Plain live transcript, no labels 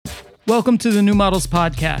Welcome to the New Models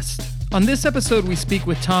Podcast. On this episode, we speak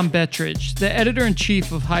with Tom Bettridge, the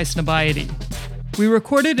editor-in-chief of Highsnobiety. We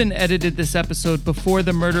recorded and edited this episode before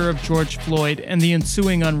the murder of George Floyd and the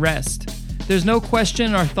ensuing unrest. There's no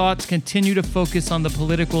question our thoughts continue to focus on the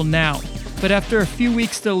political now, but after a few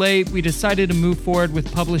weeks' delay, we decided to move forward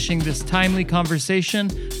with publishing this timely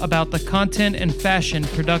conversation about the content and fashion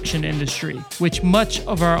production industry, which much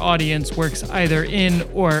of our audience works either in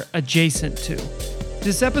or adjacent to.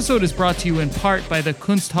 This episode is brought to you in part by the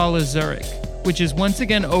Kunsthalle Zurich, which is once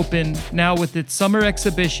again open now with its summer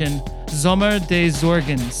exhibition, Sommer des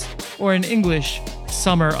Sorgens, or in English,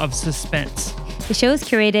 Summer of Suspense. The show is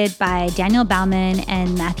curated by Daniel Baumann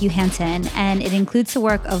and Matthew Hansen, and it includes the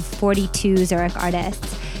work of 42 Zurich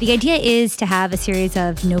artists. The idea is to have a series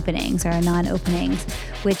of no-openings or non-openings,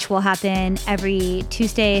 which will happen every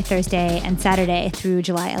Tuesday, Thursday, and Saturday through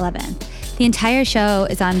July 11th. The entire show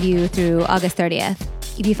is on view through August 30th.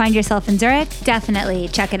 If you find yourself in Zurich, definitely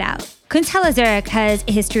check it out. Kunsthalle Zurich has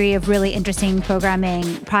a history of really interesting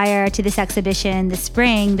programming. Prior to this exhibition this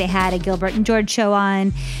spring, they had a Gilbert and George show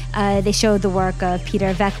on. They showed the work of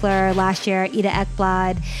Peter Veckler last year, Ida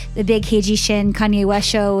Ekblad. The big Heiji Shin Kanye West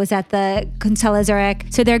show was at the Kunsthalle Zurich.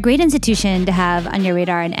 So they're a great institution to have on your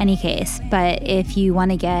radar in any case. But if you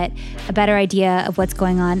want to get a better idea of what's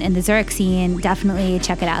going on in the Zurich scene, definitely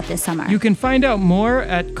check it out this summer. You can find out more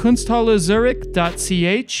at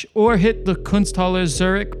kunsthallezurich.ch or hit the Kunsthalle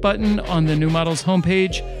Zurich button on the New Models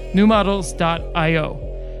homepage,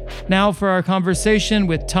 newmodels.io. Now for our conversation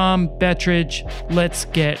with Tom Bettridge. Let's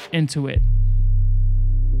get into it.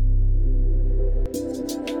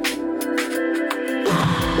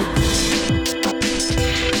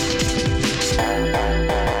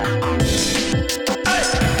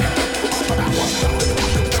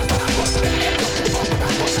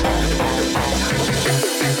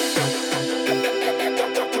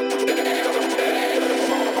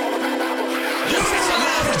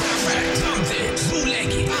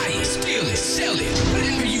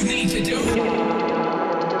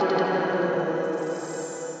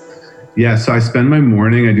 Yeah, so I spend my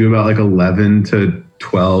morning, I do about like 11 to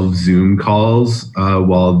 12 Zoom calls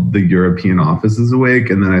while the European office is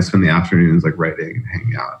awake. And then I spend the afternoons like writing and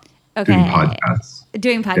hanging out, doing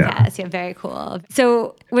podcasts. Yeah, very cool.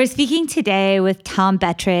 So we're speaking today with Tom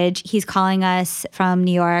Bettridge. He's calling us from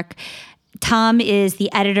New York. Tom is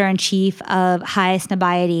the editor-in-chief of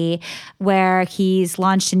Highsnobiety, where he's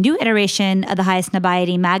launched a new iteration of the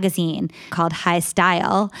Highsnobiety magazine called High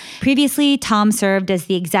Style. Previously, Tom served as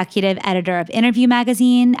the executive editor of Interview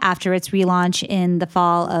magazine after its relaunch in the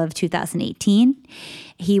fall of 2018.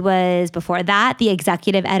 He was, before that, the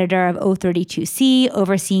executive editor of O32C,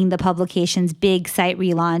 overseeing the publication's big site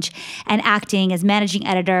relaunch and acting as managing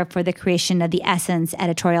editor for the creation of the Essence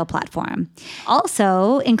editorial platform.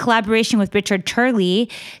 Also, in collaboration with Richard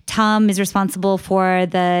Turley, Tom is responsible for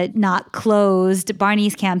the Not Closed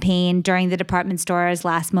Barney's campaign during the department store's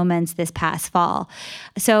last moments this past fall.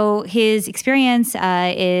 So his experience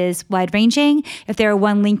is wide-ranging. If there were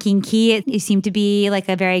one linking key, it seemed to be like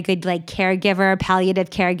a very good caregiver, palliative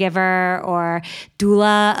caregiver or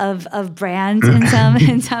doula of brands in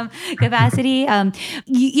some capacity.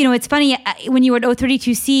 It's funny, when you were at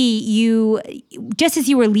O32C, you, just as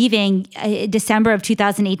you were leaving December of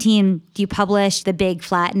 2018, you published The Big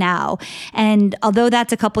Flat Now. And although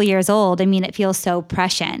that's a couple years old, it feels so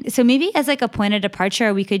prescient. So maybe as like a point of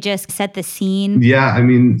departure, we could just set the scene. Yeah,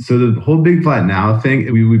 so the whole Big Flat Now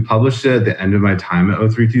thing, we published it at the end of my time at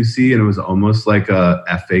O32C, and it was almost like a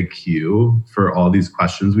FAQ for all these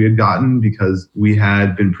questions we had gotten, because we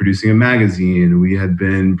had been producing a magazine, we had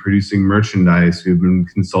been producing merchandise, we've been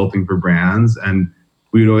consulting for brands, and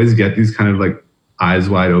we would always get these kind of like eyes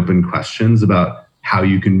wide open questions about how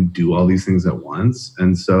you can do all these things at once.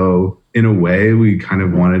 And so in a way, we kind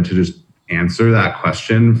of wanted to just answer that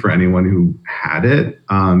question for anyone who had it,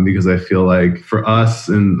 because I feel like for us,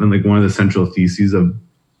 and like one of the central theses of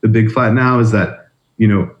the Big Flat Now is that,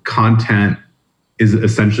 content is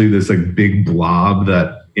essentially this like big blob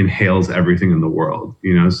that inhales everything in the world,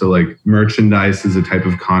 so like merchandise is a type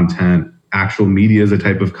of content, actual media is a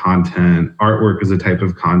type of content, artwork is a type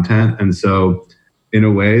of content. And so in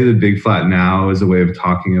a way, the Big Flat Now is a way of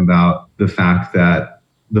talking about the fact that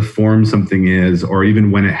the form something is, or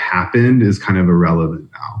even when it happened, is kind of irrelevant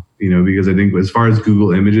now, because I think as far as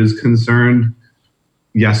Google Images is concerned,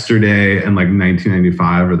 yesterday and like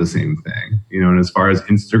 1995 are the same thing, and as far as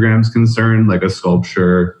Instagram's concerned, like a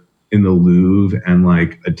sculpture in the Louvre and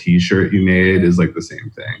like a t-shirt you made is like the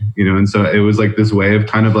same thing, and so it was like this way of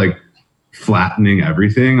kind of like flattening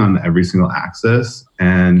everything on every single axis.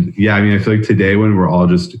 And yeah, I mean, I feel like today when we're all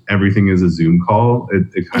just, everything is a Zoom call,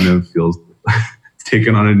 it kind of feels it's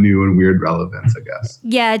taken on a new and weird relevance, I guess.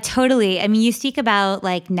 Yeah, totally. I mean, you speak about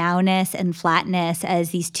like nowness and flatness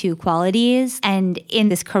as these two qualities. And in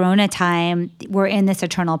this Corona time, we're in this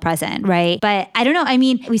eternal present, right? But I don't know. I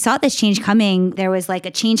mean, we saw this change coming. There was like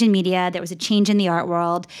a change in media. There was a change in the art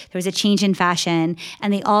world. There was a change in fashion.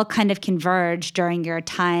 And they all kind of converged during your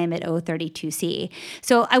time at O32C.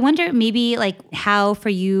 So I wonder maybe like how for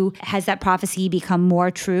you has that prophecy become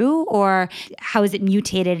more true, or how is it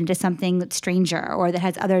mutated into something that's stranger or that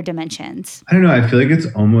has other dimensions? I don't know. I feel like it's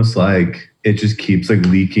almost like it just keeps like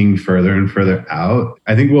leaking further and further out.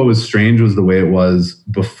 I think what was strange was the way it was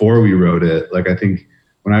before we wrote it. Like I think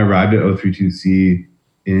when I arrived at O32C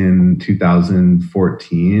in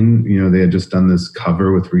 2014, you know, they had just done this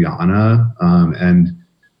cover with Rihanna, and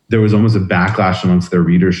there was almost a backlash amongst their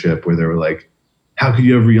readership where they were like, how could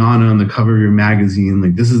you have Rihanna on the cover of your magazine?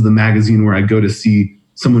 Like, this is the magazine where I go to see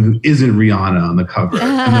someone who isn't Rihanna on the cover.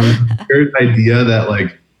 And there was this idea that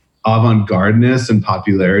like avant-gardeness and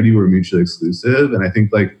popularity were mutually exclusive. And I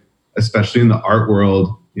think like, especially in the art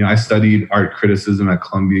world, you know, I studied art criticism at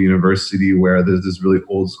Columbia University, where there's this really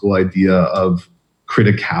old school idea of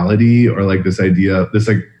criticality, or like this idea, this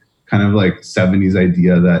like kind of like 70s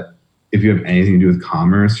idea that if you have anything to do with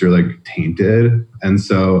commerce, you're like tainted. And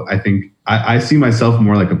so I think I see myself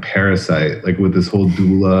more like a parasite, like with this whole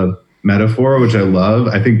doula metaphor, which I love.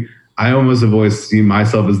 I think I almost have always seen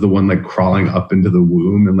myself as the one like crawling up into the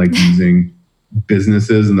womb and like using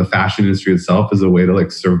businesses and the fashion industry itself as a way to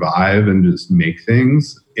like survive and just make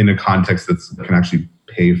things in a context that can actually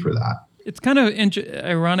pay for that. It's kind of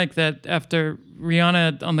ironic that after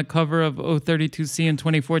Rihanna on the cover of O32C in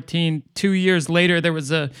 2014, 2 years later, there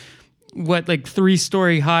was a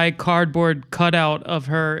 3-story high cardboard cutout of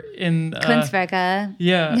her in Kunstwerke.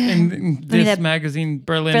 Yeah, in this magazine,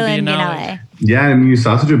 Berlin Biennale. Yeah, I mean, you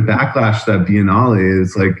saw such a backlash to that Biennale.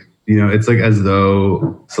 It's like, you know, it's like as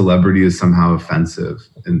though celebrity is somehow offensive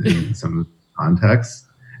in some contexts.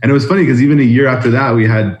 And it was funny because even a year after that, we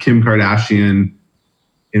had Kim Kardashian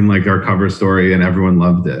in like our cover story, and everyone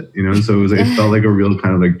loved it, you know? So it felt like a real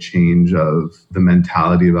kind of like change of the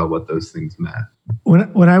mentality about what those things meant.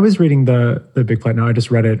 When I was reading the Big Flat Now, I just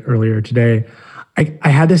read it earlier today, I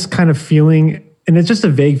had this kind of feeling, and it's just a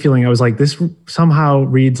vague feeling. I was like, this somehow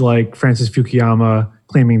reads like Francis Fukuyama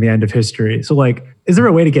claiming the end of history. So like, is there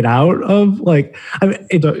a way to get out of like, I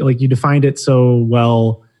mean, like you defined it so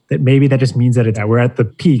well that maybe that just means that we're at the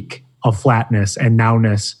peak of flatness and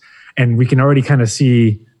nowness. And we can already kind of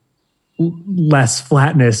see less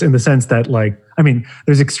flatness in the sense that like, I mean,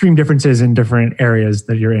 there's extreme differences in different areas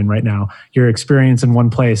that you're in right now. Your experience in one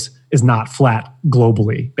place is not flat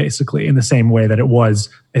globally, basically, in the same way that it was,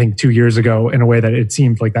 I think, 2 years ago, in a way that it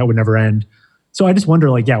seemed like that would never end. So I just wonder,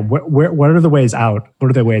 like, yeah, what are the ways out? What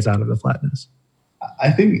are the ways out of the flatness?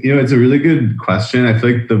 I think, you know, it's a really good question. I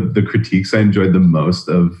feel like the critiques I enjoyed the most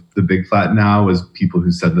of the Big Flat Now was people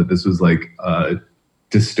who said that this was like a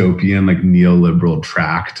dystopian, like neoliberal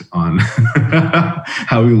tract on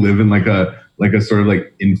how we live in like a sort of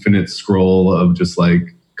like infinite scroll of just like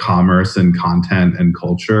commerce and content and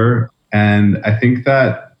culture. And I think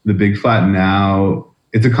that the Big Flat Now,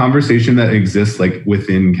 it's a conversation that exists like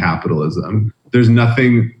within capitalism. There's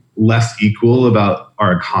nothing less equal about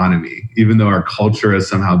our economy, even though our culture has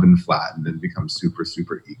somehow been flattened and become super,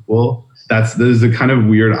 super equal. There's a kind of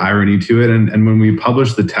weird irony to it. And when we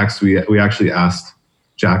published the text, we actually asked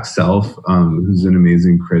Jack Self, who's an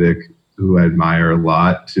amazing critic who I admire a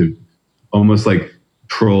lot, to almost like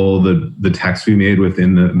troll the text we made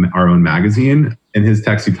within our own magazine. In his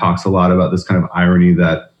text, he talks a lot about this kind of irony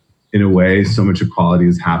that in a way, so much equality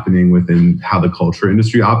is happening within how the culture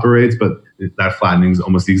industry operates, but that flattening is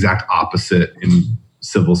almost the exact opposite in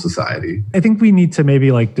civil society. I think we need to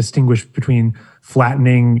maybe like distinguish between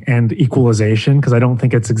flattening and equalization, because I don't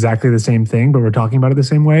think it's exactly the same thing, but we're talking about it the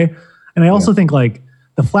same way. And I also think like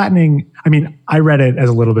the flattening, I mean, I read it as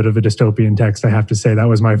a little bit of a dystopian text, I have to say. That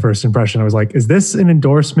was my first impression. I was like, is this an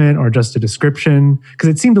endorsement or just a description? Because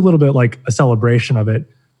it seemed a little bit like a celebration of it.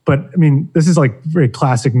 But I mean, this is like very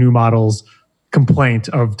classic New Models complaint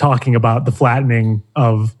of talking about the flattening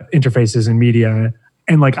of interfaces in media.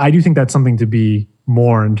 And like, I do think that's something to be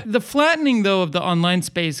mourned. The flattening, though, of the online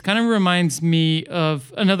space kind of reminds me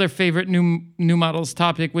of another favorite New Models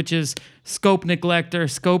topic, which is scope neglect or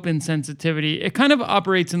scope insensitivity. It kind of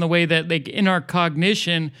operates in the way that, like, in our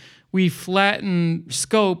cognition, we flatten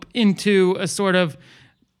scope into a sort of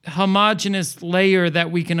homogenous layer that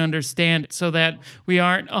we can understand, so that we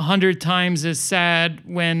aren't 100 times as sad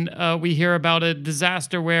when we hear about a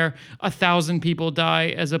disaster where 1,000 people die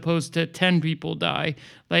as opposed to 10 people die.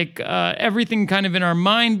 Like everything kind of in our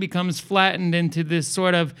mind becomes flattened into this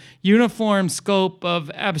sort of uniform scope of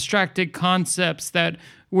abstracted concepts that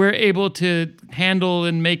we're able to handle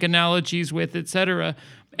and make analogies with, etc.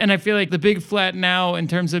 And I feel like the Big Flat Now, in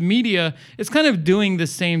terms of media, is kind of doing the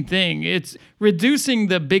same thing. It's reducing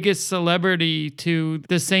the biggest celebrity to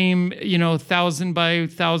the same, 1,000 by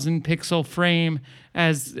 1,000 pixel frame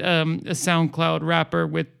as a SoundCloud rapper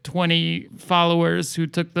with 20 followers who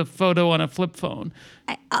took the photo on a flip phone.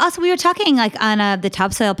 Also, we were talking on the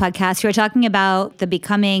Topsoil podcast, we were talking about the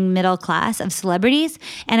becoming middle class of celebrities.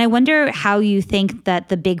 And I wonder how you think that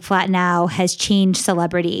the Big Flat Now has changed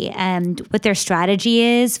celebrity and what their strategy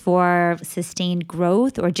is for sustained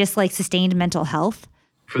growth or just like sustained mental health.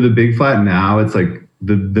 For the Big Flat Now, it's like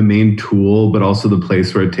the main tool, but also the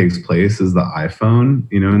place where it takes place is the iPhone,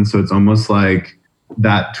 and so it's almost like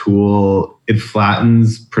that tool, it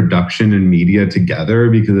flattens production and media together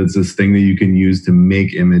because it's this thing that you can use to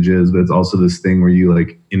make images, but it's also this thing where you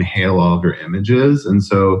like inhale all of your images. And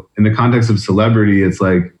so in the context of celebrity, it's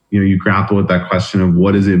like, you grapple with that question of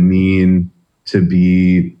what does it mean to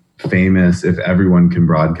be famous if everyone can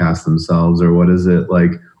broadcast themselves, or what is it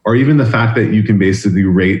like, or even the fact that you can basically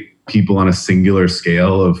rate people on a singular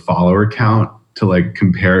scale of follower count to like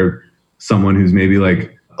compare someone who's maybe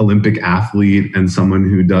like Olympic athlete and someone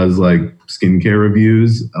who does like skincare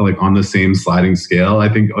reviews like on the same sliding scale. I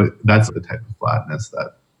think that's the type of flatness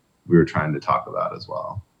that we were trying to talk about as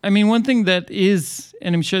well. I mean, one thing that is,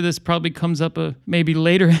 and I'm sure this probably comes up maybe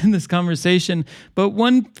later in this conversation, but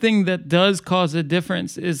one thing that does cause a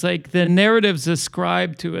difference is like the narratives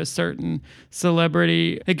ascribed to a certain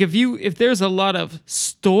celebrity. Like if there's a lot of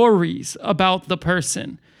stories about the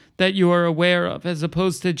person that you are aware of, as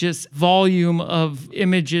opposed to just volume of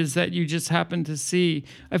images that you just happen to see,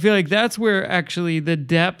 I feel like that's where actually the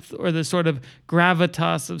depth or the sort of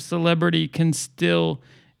gravitas of celebrity can still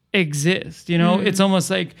exist. It's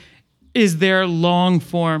almost like, is there long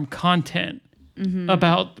form content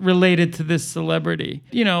about related to this celebrity?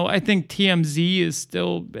 I think TMZ is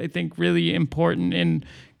still, really important in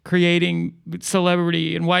creating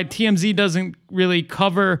celebrity, and why TMZ doesn't really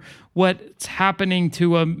cover what's happening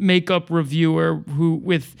to a makeup reviewer who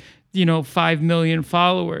with 5 million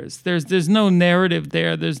followers. There's no narrative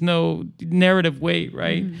there. There's no narrative weight,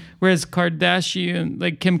 right? Whereas Kim Kardashian,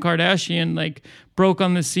 broke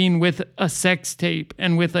on the scene with a sex tape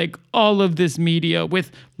and with all of this media,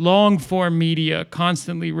 with long form media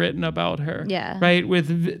constantly written about her. Yeah. Right.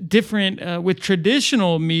 With different, with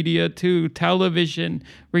traditional media too, television,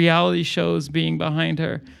 reality shows being behind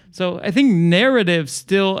her. So I think narrative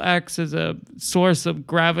still acts as a source of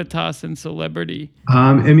gravitas and celebrity.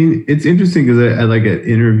 It's interesting because I like an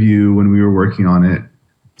interview when we were working on it.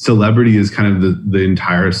 Celebrity is kind of the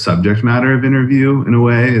entire subject matter of interview in a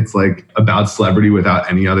way. It's like about celebrity without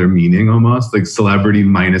any other meaning, almost like celebrity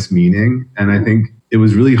minus meaning. And I think it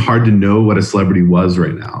was really hard to know what a celebrity was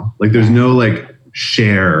right now. Like there's no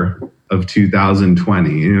share of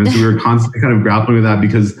 2020. So we were constantly kind of grappling with that,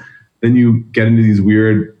 because then you get into these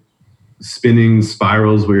weird spinning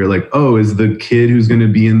spirals where you're like, oh, is the kid who's going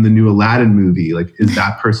to be in the new Aladdin movie, is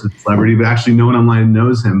that person a celebrity? But actually no one online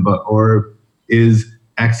knows him. Or is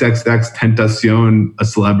XXX Tentacion a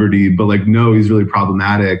celebrity? But no, he's really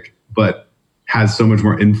problematic, but has so much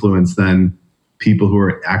more influence than people who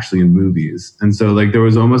are actually in movies. And so there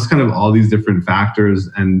was almost kind of all these different factors.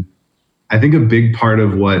 And I think a big part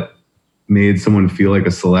of what made someone feel like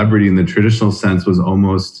a celebrity in the traditional sense was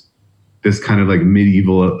almost this kind of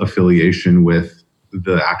medieval affiliation with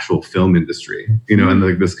the actual film industry,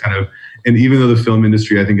 and this kind of, and even though the film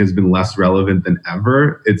industry I think has been less relevant than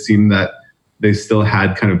ever, it seemed that they still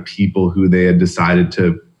had kind of people who they had decided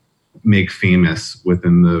to make famous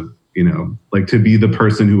within the, to be the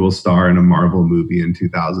person who will star in a Marvel movie in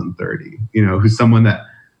 2030, who's someone that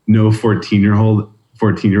no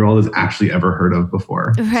 14-year-old has actually ever heard of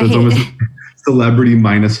before. Right. So it's almost celebrity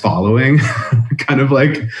minus following kind of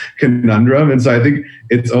conundrum. And so I think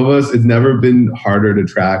it's never been harder to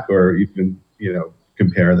track or even,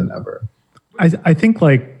 compare than ever. I think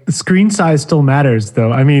the screen size still matters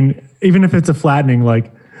though. I mean, even if it's a flattening,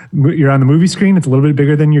 you're on the movie screen, it's a little bit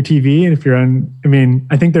bigger than your TV. And if you're on,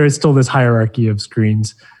 I think there is still this hierarchy of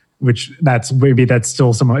screens, which that's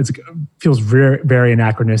still somehow, it feels very, very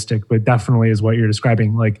anachronistic, but definitely is what you're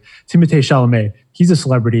describing. Timothée Chalamet, he's a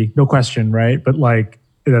celebrity, no question, right? But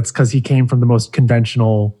that's because he came from the most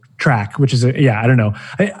conventional, track, which is I don't know.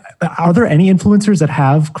 Are there any influencers that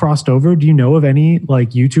have crossed over? Do you know of any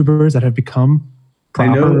like YouTubers that have become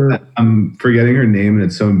proper? I know I'm forgetting her name and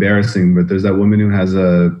it's so embarrassing, but there's that woman who has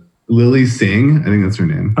a Lily Singh. I think that's her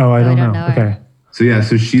name. Oh, I don't know. Okay. So yeah,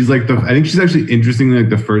 so she's like I think she's actually interestingly like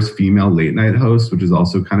the first female late night host, which is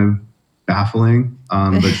also kind of baffling.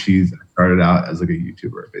 But she's started out as like a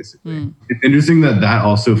YouTuber basically. It's interesting that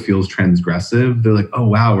also feels transgressive. They're like, oh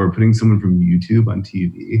wow, we're putting someone from YouTube on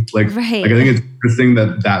TV. Like I think it's interesting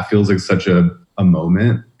that feels like such a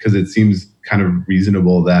moment, because it seems kind of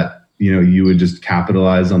reasonable that, you know, you would just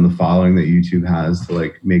capitalize on the following that YouTube has to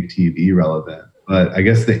like make TV relevant. But I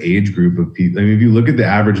guess the age group of people, I mean, if you look at the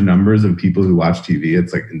average numbers of people who watch TV,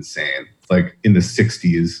 it's like insane. It's like in the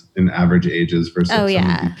 60s in average ages for some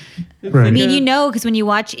yeah. Right. I mean, you know, because when you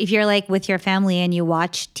watch, if you're like with your family and you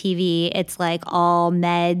watch TV, it's like all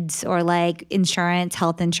meds or like insurance,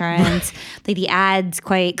 health insurance. Like the ads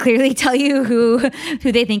quite clearly tell you who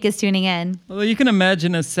they think is tuning in. Well, you can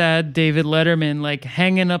imagine a sad David Letterman like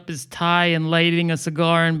hanging up his tie and lighting a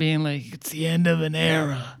cigar and being like, it's the end of an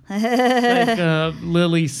era. Like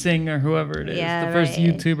Lily Singh or whoever it is, the first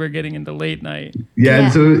YouTuber getting into late night. Yeah,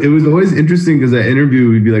 and so it was always interesting because that interview,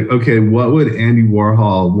 we'd be like, okay, what would Andy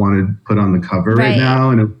Warhol want to put on the cover right now?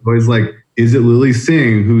 And it was always like, is it Lily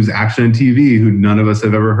Singh, who's actually on TV, who none of us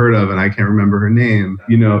have ever heard of, and I can't remember her name?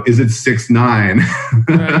 You know, is it 6ix9ine?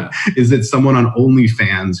 Right. Is it someone on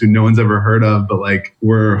OnlyFans who no one's ever heard of, but like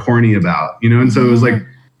we're horny about? You know, and so it was like,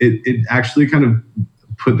 it actually kind of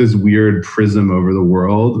put this weird prism over the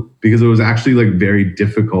world, because it was actually like very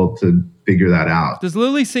difficult to figure that out. Does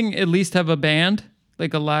Lily Singh at least have a band?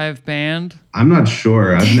 Like a live band? I'm not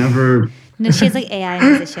sure. I've never... No, she's like AI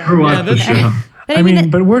musician. Never watched the show. But I mean,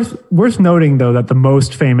 but worth noting though that the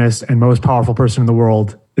most famous and most powerful person in the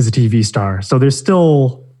world is a TV star. So there's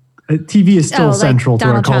still TV is still central to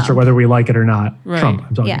our culture, whether we like it or not. Right. Trump,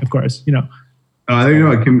 I'm talking, of course, you know. I think you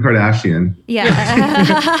know Kim Kardashian. Yeah.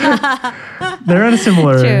 They're at a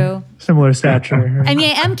similar stature. I mean,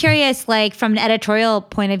 I am curious, like from an editorial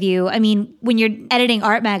point of view, I mean, when you're editing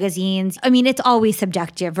art magazines, I mean, it's always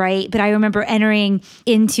subjective, right? But I remember entering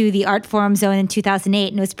into the art forum zone in 2008,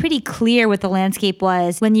 and it was pretty clear what the landscape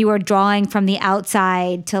was when you were drawing from the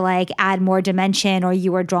outside to like add more dimension, or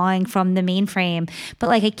you were drawing from the mainframe. But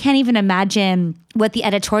like, I can't even imagine what the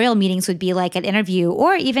editorial meetings would be like at Interview,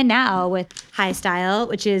 or even now with High Style,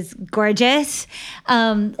 which is gorgeous.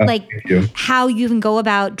 Like how you even go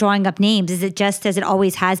about drawing up names. Is it just as it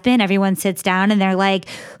always has been? Everyone sits down and they're like,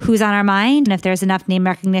 who's on our mind? And if there's enough name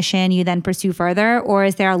recognition, you then pursue further? Or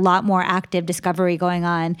is there a lot more active discovery going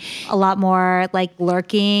on? A lot more like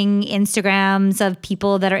lurking Instagrams of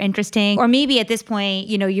people that are interesting? Or maybe at this point,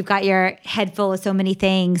 you know, you've got your head full of so many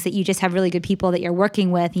things that you just have really good people that you're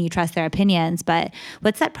working with and you trust their opinions. But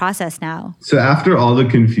what's that process now? So after all the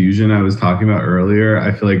confusion I was talking about earlier,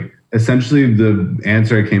 I feel like essentially the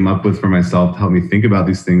answer I came up with for myself to help me think about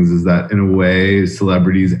these things is that in a way,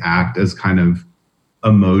 celebrities act as kind of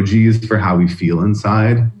emojis for how we feel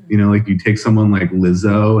inside. You know, like you take someone like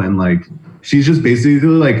Lizzo and like, she's just basically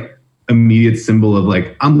like immediate symbol of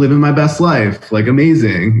like, I'm living my best life, like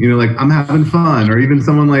amazing, you know, like I'm having fun. Or even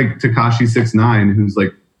someone like Tekashi 6ix9ine, who's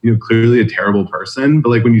like, you know, clearly a terrible person, but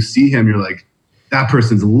like when you see him, you're like, that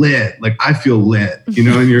person's lit. Like I feel lit, you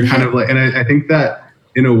know, and you're kind of like, and I think that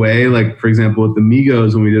in a way, like for example, with the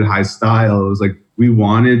Migos, when we did High Style, it was like, we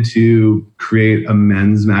wanted to create a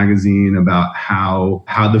men's magazine about how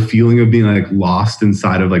the feeling of being like lost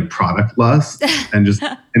inside of like product lust and just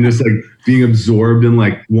like being absorbed in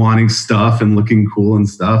like wanting stuff and looking cool and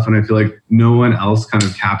stuff. And I feel like no one else kind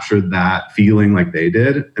of captured that feeling like they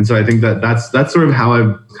did. And so I think that that's sort of how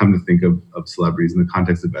I've come to think of celebrities in the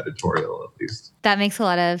context of editorial, at least. That makes a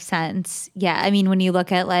lot of sense. Yeah. I mean, when you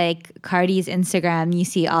look at like Cardi's Instagram, you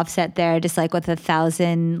see Offset there just like with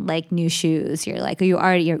 1,000 like new shoes. You're like, you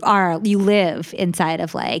live inside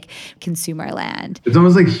of like consumer land. It's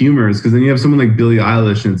almost like humorous, because then you have someone like Billie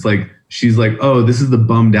Eilish and it's like, she's like, oh, this is the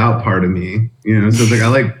bummed out part of me. You know, so it's like, I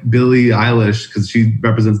like Billie Eilish because she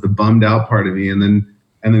represents the bummed out part of me. And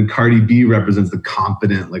then Cardi B represents the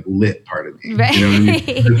confident, like lit part of me. Right. You know what I mean?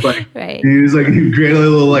 It's like, he's like, he created a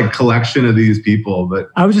little like collection of these people. But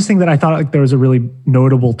I was just thinking that I thought like there was a really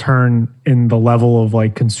notable turn in the level of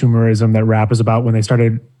like consumerism that rap is about when they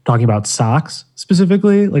started talking about socks.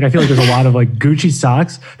 specifically. Like I feel like there's a lot of like Gucci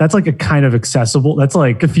socks. That's like a kind of accessible. That's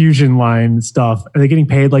like the Fusion line stuff. Are they getting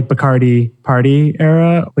paid like Bacardi party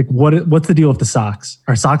era? Like what's the deal with the socks?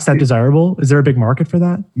 Are socks that desirable? Is there a big market for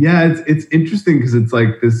that? Yeah, it's interesting because it's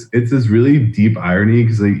like this. It's this really deep irony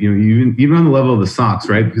because like, you know, even on the level of the socks,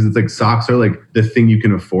 right? Because it's like socks are like the thing you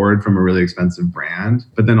can afford from a really expensive brand,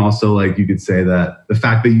 but then also like you could say that the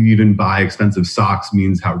fact that you even buy expensive socks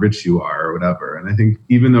means how rich you are or whatever. And I think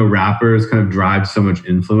even though rappers kind of drive so much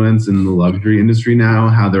influence in the luxury industry now,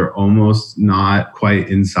 how they're almost not quite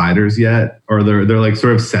insiders yet, or they're like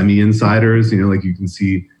sort of semi-insiders. You know, like you can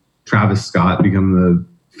see Travis Scott become the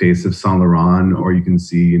face of Saint Laurent, or you can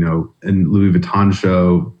see, you know, in Louis Vuitton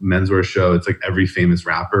show, menswear show, it's like every famous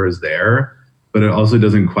rapper is there, but it also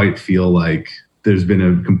doesn't quite feel like there's been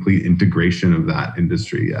a complete integration of that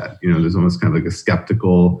industry yet. You know, there's almost kind of like a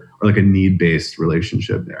skeptical or like a need-based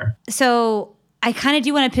relationship there. So I kind of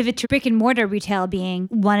do want to pivot to brick and mortar retail being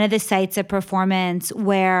one of the sites of performance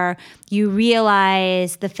where you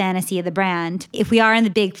realize the fantasy of the brand. If we are in the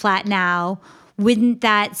big flat now, wouldn't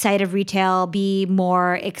that side of retail be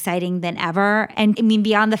more exciting than ever? And I mean,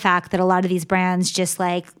 beyond the fact that a lot of these brands just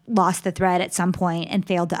like lost the thread at some point and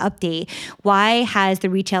failed to update, why has the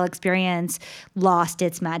retail experience lost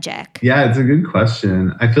its magic? Yeah, it's a good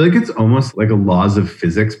question. I feel like it's almost like a laws of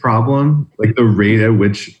physics problem. Like the rate at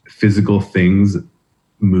which physical things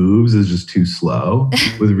moves is just too slow.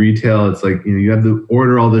 With retail, it's like, you know, you have to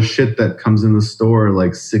order all the shit that comes in the store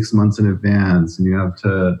like 6 months in advance, and you have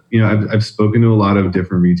to, you know, I've spoken to a lot of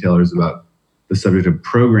different retailers about the subject of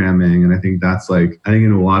programming, and I think that's like, I think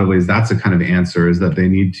in a lot of ways that's a kind of answer, is that they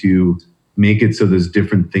need to make it so there's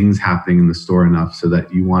different things happening in the store enough so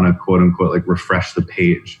that you want to quote unquote like refresh the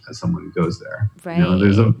page as someone who goes there. Right. You know,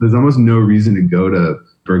 there's almost no reason to go to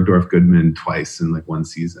Bergdorf Goodman twice in like one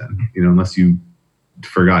season, you know, unless you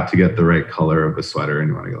forgot to get the right color of a sweater and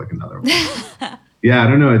you want to get like another one. Yeah, I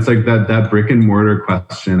don't know. It's like that brick and mortar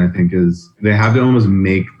question, I think, is they have to almost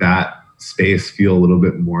make that space feel a little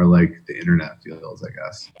bit more like the internet feels, I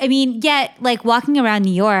guess. I mean, yet like walking around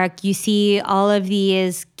New York, you see all of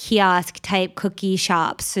these kiosk type cookie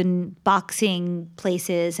shops and boxing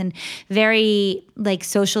places and very like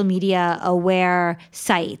social media aware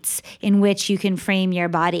sites in which you can frame your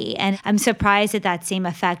body. And I'm surprised that same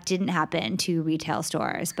effect didn't happen to retail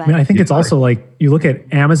stores. But I mean, I think it's also like you look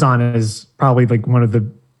at Amazon as probably like one of the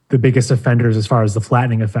biggest offenders as far as the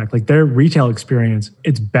flattening effect. Like their retail experience,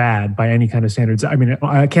 it's bad by any kind of standards. I mean,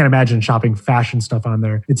 I can't imagine shopping fashion stuff on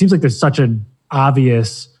there. It seems like there's such an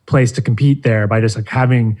obvious place to compete there by just like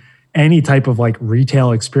having any type of like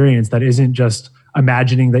retail experience that isn't just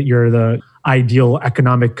imagining that you're the ideal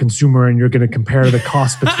economic consumer and you're going to compare the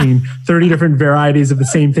cost between 30 different varieties of the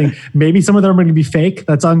same thing. Maybe some of them are going to be fake.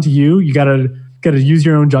 That's on to you. You got to use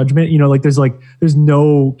your own judgment. You know, like there's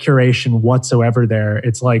no curation whatsoever there.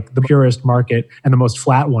 It's like the purest market and the most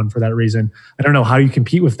flat one for that reason. I don't know how you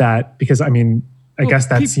compete with that because I mean, I guess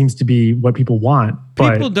that seems to be what people want.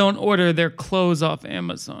 People don't order their clothes off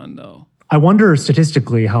Amazon though. I wonder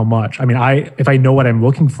statistically how much. I mean, if I know what I'm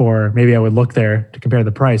looking for, maybe I would look there to compare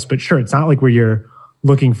the price. But sure, it's not like where you're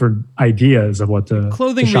looking for ideas of what to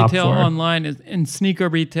clothing to shop retail for. online and sneaker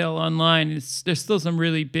retail online there's still some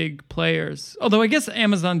really big players. Although I guess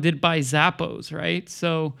Amazon did buy Zappos, right?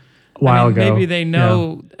 So a while ago, maybe they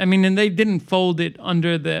know. Yeah. I mean, and they didn't fold it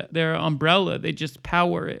under their umbrella. They just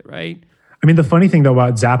power it, right? I mean, the funny thing though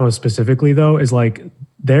about Zappos specifically though is like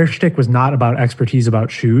their shtick was not about expertise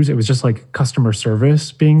about shoes. It was just like customer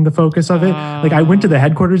service being the focus of it. Like I went to the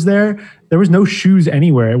headquarters there. There was no shoes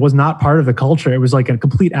anywhere. It was not part of the culture. It was like a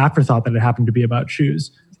complete afterthought that it happened to be about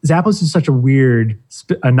shoes. Zappos is such a weird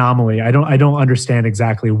anomaly. I don't understand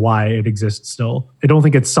exactly why it exists still. I don't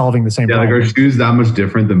think it's solving the same problem. Like are shoes that much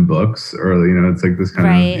different than books? Or, you know, it's like this kind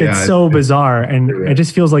of... It's so bizarre. And it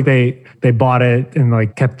just feels like they bought it and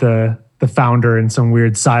like kept the founder in some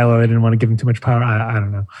weird silo. They didn't want to give him too much power. I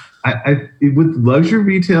don't know. With luxury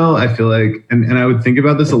retail, I feel like, and I would think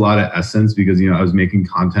about this a lot at Essence because, you know, I was making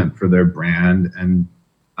content for their brand and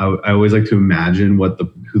I always like to imagine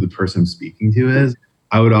who the person I'm speaking to is.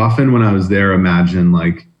 I would often, when I was there, imagine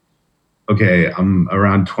like, okay, I'm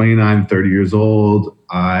around 29, 30 years old.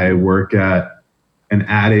 I work at an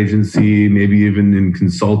ad agency, maybe even in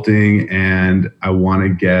consulting, and I want to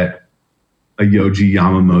get a Yohji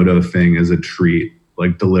Yamamoto thing as a treat,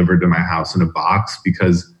 like delivered to my house in a box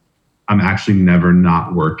because I'm actually never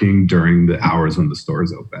not working during the hours when the store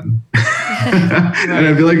is open. And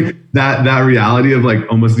I feel like that reality of like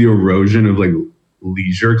almost the erosion of like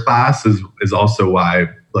leisure class is also why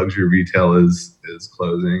luxury retail is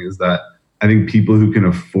closing, is that I think people who can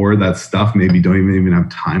afford that stuff maybe don't even have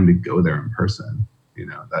time to go there in person. You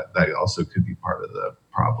know, that also could be part of the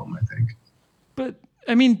problem, I think. But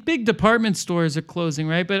I mean, big department stores are closing,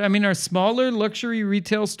 right? But I mean, are smaller luxury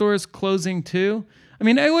retail stores closing too? I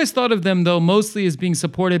mean, I always thought of them though mostly as being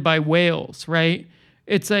supported by whales, right?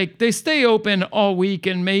 It's like they stay open all week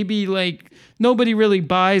and maybe like nobody really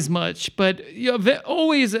buys much, but you know,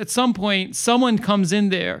 always at some point someone comes in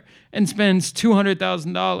there and spends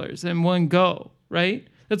 $200,000 in one go, right?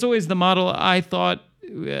 That's always the model I thought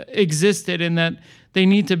existed, in that they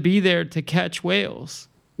need to be there to catch whales.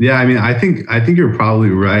 Yeah, I mean, I think you're probably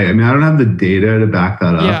right. I mean, I don't have the data to back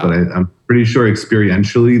that up, but I'm pretty sure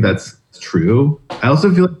experientially that's true. I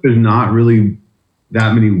also feel like there's not really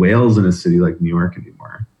that many whales in a city like New York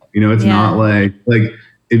anymore. You know, it's not like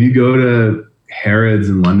if you go to Harrods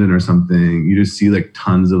in London or something, you just see like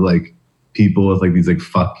tons of like people with like these like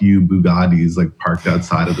fuck you Bugattis like parked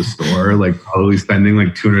outside of the store, like probably spending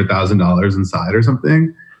like $200,000 inside or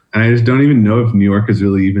something. And I just don't even know if New York is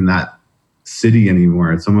really even that city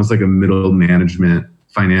anymore. It's almost like a middle management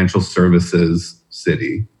financial services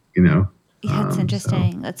city, you know? Yeah, it's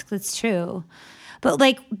interesting. So. That's true. But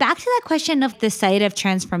like back to that question of the site of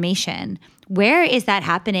transformation, where is that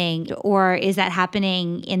happening? Or is that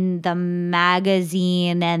happening in the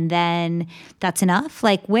magazine and then that's enough?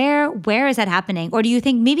 Like where is that happening? Or do you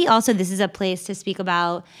think maybe also this is a place to speak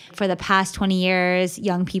about, for the past 20 years,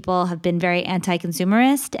 young people have been very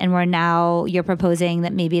anti-consumerist, and you're proposing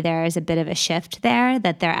that maybe there is a bit of a shift there,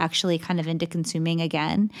 that they're actually kind of into consuming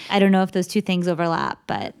again? I don't know if those two things overlap,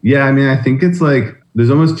 but. Yeah, I mean, I think it's like, there's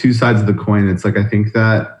almost two sides of the coin. It's like, I think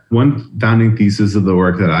that one founding thesis of the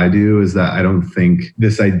work that I do is that I don't think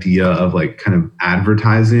this idea of like kind of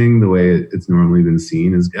advertising the way it's normally been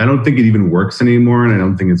seen I don't think it even works anymore, and I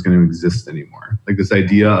don't think it's going to exist anymore. Like this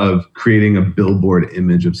idea of creating a billboard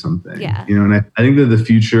image of something, you know, and I think that the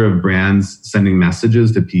future of brands sending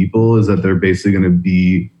messages to people is that they're basically going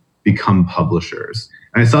to become publishers.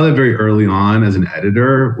 And I saw that very early on as an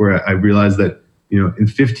editor, where I realized that, you know, in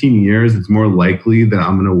 15 years, it's more likely that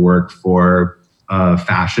I'm going to work for a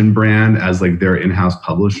fashion brand as like their in-house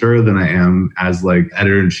publisher than I am as like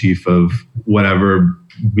editor-in-chief of whatever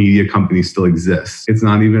media company still exists. It's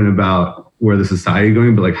not even about where the society is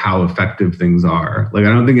going, but like how effective things are. Like, I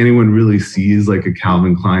don't think anyone really sees like a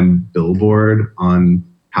Calvin Klein billboard on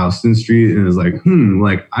Houston Street and is like,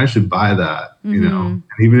 like I should buy that, you know? And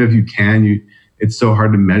even if you can, it's so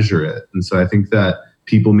hard to measure it. And so I think that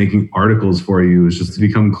people making articles for you is just to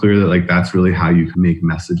become clear that like that's really how you can make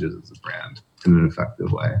messages as a brand in an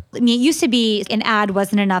effective way. I mean, it used to be an ad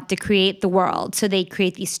wasn't enough to create the world. So they'd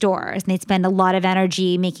create these stores and they'd spend a lot of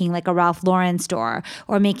energy making like a Ralph Lauren store,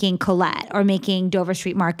 or making Colette, or making Dover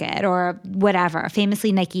Street Market, or whatever,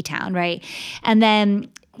 famously Nike Town, right? And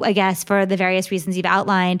then I guess for the various reasons you've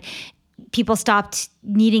outlined, people stopped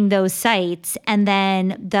needing those sites, and then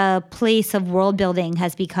the place of world building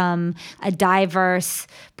has become a diverse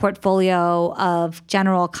portfolio of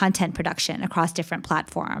general content production across different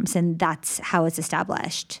platforms, and that's how it's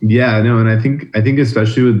established. Yeah, no, and I think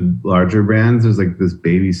especially with larger brands, there's like this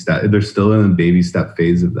baby step. They're still in the baby step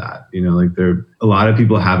phase of that. You know, like a lot of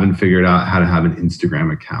people haven't figured out how to have an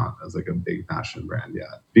Instagram account as like a big fashion brand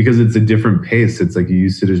yet, because it's a different pace. It's like you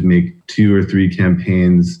used to just make 2 or 3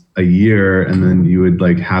 campaigns a year, and then you would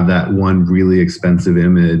like have that one really expensive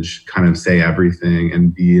image kind of say everything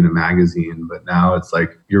and be in a magazine. But now it's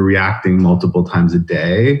like you're reacting multiple times a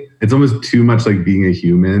day. It's almost too much like being a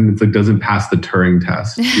human. It's like doesn't pass the Turing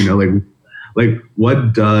test, you know, like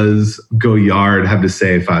what does Goyard have to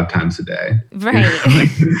say 5 times a day? Right.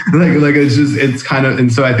 You know? like it's kind of,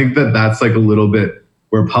 and so I think that's like a little bit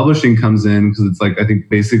where publishing comes in, because it's like, I think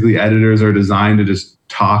basically editors are designed to just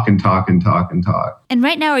talk and talk and talk and talk. And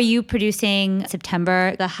right now, are you producing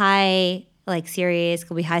September, the High like series?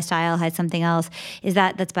 Could be High Style, High something else. Is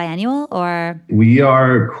that's biannual or? We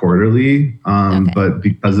are quarterly, but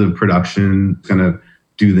because of production, it's going to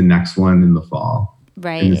do the next one in the fall.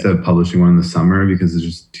 Right. Instead of publishing one in the summer, because there's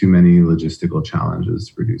just too many logistical challenges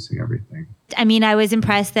to producing everything. I mean, I was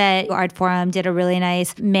impressed that Artforum did a really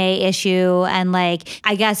nice May issue. And like,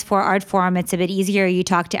 I guess for Artforum, it's a bit easier. You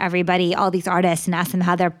talk to everybody, all these artists, and ask them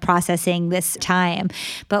how they're processing this time.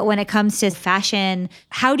 But when it comes to fashion,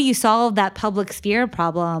 how do you solve that public sphere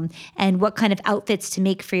problem? And what kind of outfits to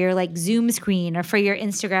make for your like Zoom screen or for your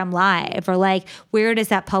Instagram Live? Or like, where does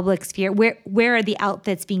that public sphere, where are the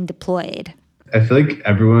outfits being deployed? I feel like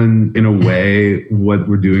everyone, in a way, what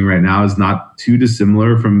we're doing right now is not too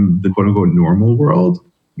dissimilar from the quote unquote normal world.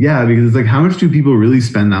 Yeah, because it's like, how much do people really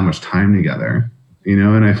spend that much time together? You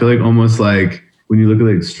know, and I feel like almost like when you look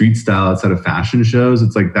at like street style outside of fashion shows,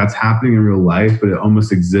 it's like that's happening in real life, but it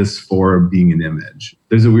almost exists for being an image.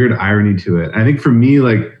 There's a weird irony to it. I think for me,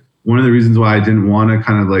 like one of the reasons why I didn't want to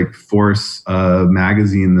kind of like force a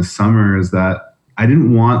magazine this summer is that I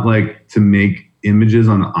didn't want like to make images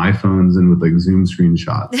on iPhones and with like Zoom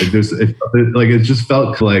screenshots. Like it just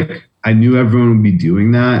felt like I knew everyone would be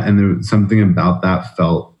doing that, and there was something about that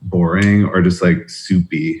felt boring or just like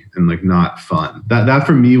soupy and like not fun. That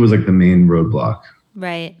for me was like the main roadblock.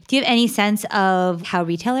 Right. Do you have any sense of how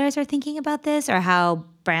retailers are thinking about this or how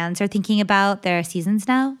brands are thinking about their seasons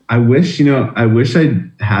now? I wish I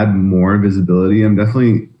had more visibility. I've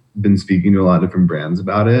definitely been speaking to a lot of different brands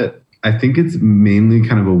about it. I think it's mainly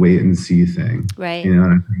kind of a wait and see thing. Right. And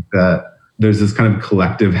I think that there's this kind of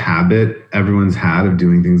collective habit everyone's had of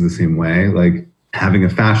doing things the same way, like having a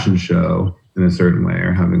fashion show in a certain way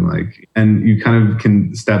or having like, and you kind of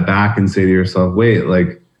can step back and say to yourself, wait,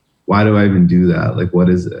 like, why do I even do that? Like, what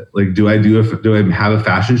is it? Like, do I have a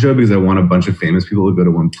fashion show because I want a bunch of famous people to go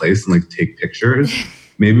to one place and like take pictures?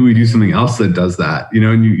 Maybe we do something else that does that,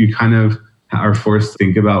 and you kind of are forced to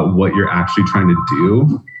think about what you're actually trying to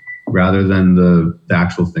do rather than the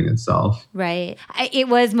actual thing itself. Right. It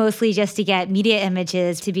was mostly just to get media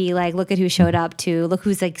images to be like, look at who showed up to, look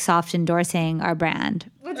who's like soft endorsing our brand.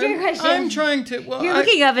 What's your question? I'm trying to, well, you're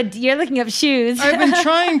looking up shoes. I've been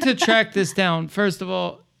trying to track this down. First of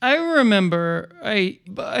all, I remember, I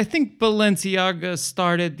think Balenciaga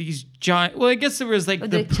started these giant, well, I guess there was like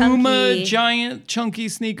the Puma chunky, giant chunky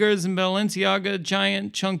sneakers and Balenciaga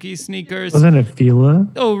giant chunky sneakers. Wasn't it Fila?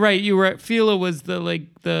 Oh, right. You were right. Fila was I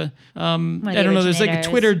don't know, there's like a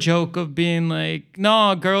Twitter joke of being like,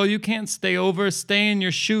 nah, girl, you can't stay over, stay in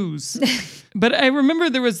your shoes. But I remember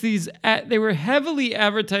there was they were heavily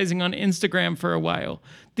advertising on Instagram for a while.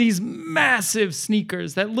 These massive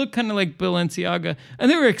sneakers that look kind of like Balenciaga, and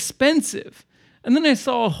they were expensive. And then I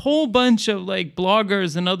saw a whole bunch of like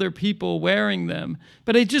bloggers and other people wearing them.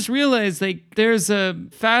 But I just realized like there's a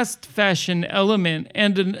fast fashion element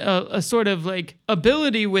and a sort of like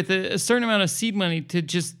ability with a certain amount of seed money to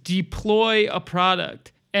just deploy a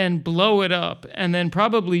product and blow it up and then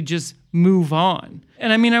probably just move on.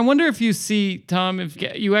 And I mean, I wonder if you see, Tom, if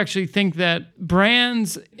you actually think that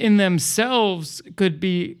brands in themselves could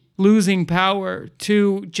be losing power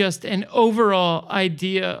to just an overall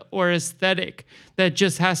idea or aesthetic that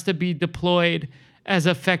just has to be deployed as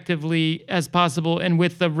effectively as possible and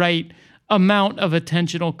with the right amount of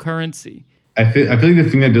attentional currency. I feel like the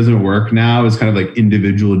thing that doesn't work now is kind of like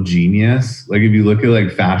individual genius. Like if you look at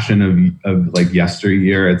like fashion of like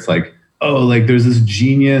yesteryear, it's like, oh, like there's this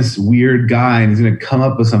genius, weird guy and he's going to come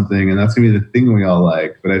up with something and that's going to be the thing we all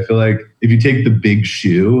like. But I feel like if you take the big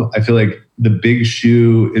shoe, I feel like the big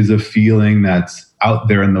shoe is a feeling that's out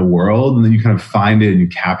there in the world and then you kind of find it and you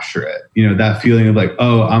capture it. That feeling of like,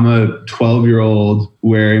 oh, I'm a 12-year-old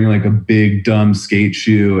wearing like a big dumb skate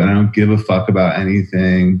shoe and I don't give a fuck about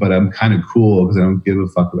anything, but I'm kind of cool because I don't give a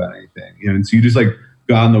fuck about anything. And so you just like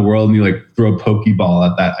go out in the world and you like throw a pokeball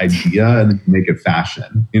at that idea and then you make it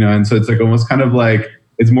fashion, and so it's like almost kind of like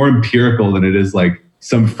it's more empirical than it is like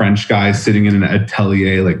some French guy sitting in an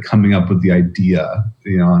atelier like coming up with the idea,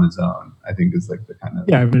 on his own. I think is like the kind of...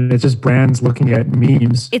 Yeah, I mean, it's just brands looking at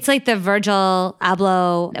memes. It's like the Virgil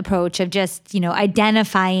Abloh approach of just,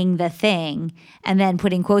 identifying the thing and then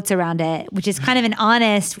putting quotes around it, which is kind of an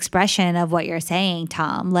honest expression of what you're saying,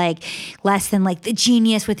 Tom. Like less than like the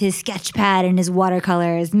genius with his sketch pad and his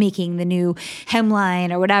watercolors making the new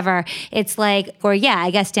hemline or whatever. It's like, or yeah,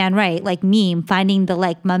 I guess Dan right, like meme, finding the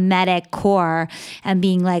like mimetic core and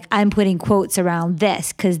being like, I'm putting quotes around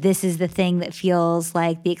this because this is the thing that feels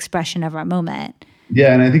like the expression of our moment.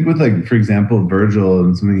 Yeah, and I think with like, for example, Virgil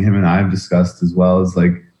and something him and I have discussed as well is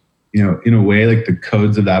like, in a way, like the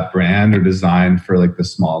codes of that brand are designed for like the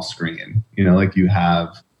small screen. Like you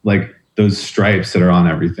have like those stripes that are on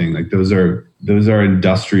everything. Like those are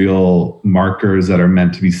industrial markers that are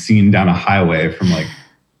meant to be seen down a highway from like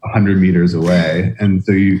 100 meters away. And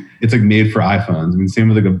so it's like made for iPhones. I mean, same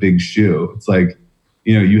with like a big shoe. It's like,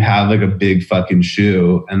 you have like a big fucking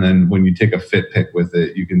shoe, and then when you take a fit pic with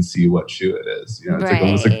it, you can see what shoe it is. It's right. Like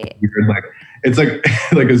almost like weird, like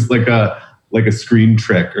it's like like a screen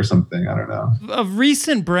trick or something. I don't know. Of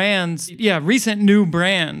recent brands, recent new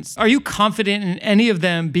brands, are you confident in any of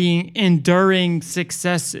them being enduring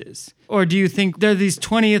successes? Or do you think they're these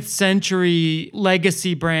 20th century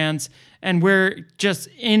legacy brands and we're just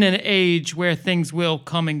in an age where things will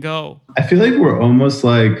come and go? I feel like we're almost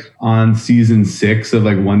like on season 6 of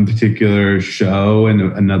like one particular show and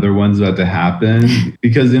another one's about to happen.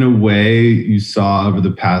 Because in a way you saw over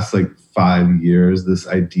the past like 5 years, this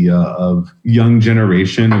idea of young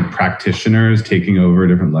generation of practitioners taking over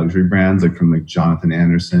different luxury brands, like from like Jonathan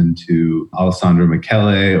Anderson to Alessandro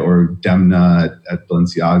Michele or Demna at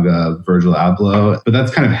Balenciaga, Virgil Abloh. But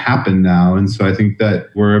that's kind of happened now. And so I think that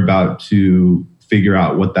we're about to figure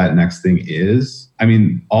out what that next thing is. I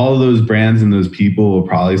mean, all of those brands and those people will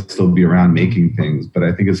probably still be around making things. But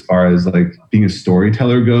I think as far as like being a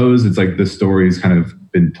storyteller goes, it's like the story's kind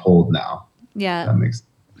of been told now. Yeah. That makes sense.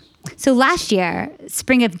 So last year,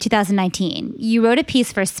 spring of 2019, you wrote a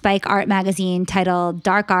piece for Spike Art magazine titled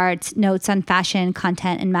Dark Arts, Notes on Fashion,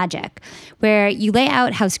 Content, and Magic, where you lay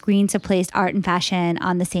out how screens have placed art and fashion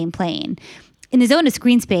on the same plane. In the zone of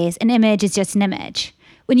screen space, an image is just an image.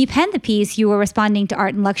 When you penned the piece, you were responding to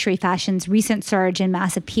art and luxury fashion's recent surge in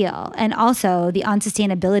mass appeal, and also the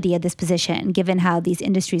unsustainability of this position, given how these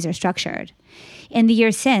industries are structured. In the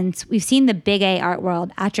years since, we've seen the big A art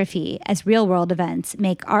world atrophy as real-world events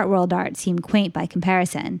make art world art seem quaint by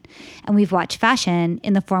comparison. And we've watched fashion,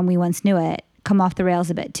 in the form we once knew it, come off the rails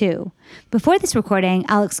a bit too. Before this recording,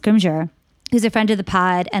 Alex Scrimgeour, who's a friend of the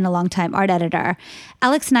pod and a longtime art editor,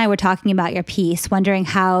 Alex and I were talking about your piece, wondering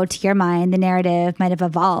how, to your mind, the narrative might have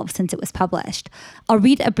evolved since it was published. I'll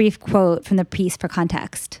read a brief quote from the piece for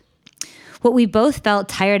context. What we both felt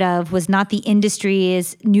tired of was not the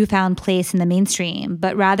industry's newfound place in the mainstream,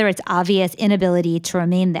 but rather its obvious inability to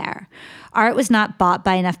remain there. Art was not bought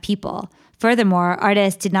by enough people. Furthermore,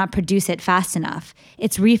 artists did not produce it fast enough.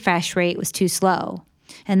 Its refresh rate was too slow.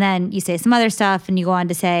 And then you say some other stuff and you go on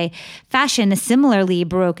to say, fashion, a similarly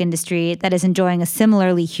Baroque industry that is enjoying a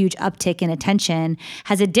similarly huge uptick in attention,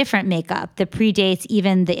 has a different makeup that predates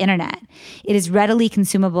even the internet. It is readily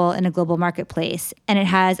consumable in a global marketplace, and it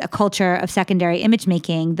has a culture of secondary image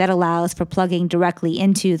making that allows for plugging directly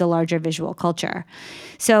into the larger visual culture.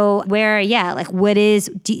 So what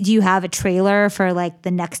is, do you have a trailer for like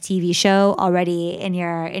the next TV show already in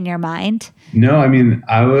your mind? No, I mean,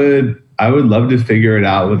 I would love to figure it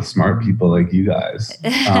out with smart people like you guys.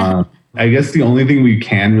 I guess the only thing we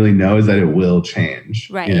can really know is that it will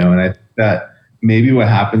change, right? And I think that maybe what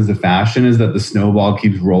happens to fashion is that the snowball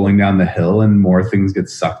keeps rolling down the hill and more things get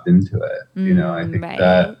sucked into it. I think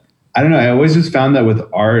that, I don't know. I always just found that with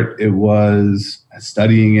art, it was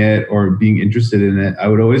studying it or being interested in it. I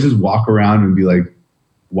would always just walk around and be like,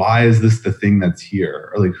 why is this the thing that's here?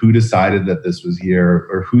 Or like, who decided that this was here?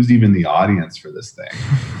 Or who's even the audience for this thing?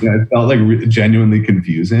 It felt like genuinely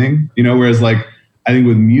confusing, whereas like, I think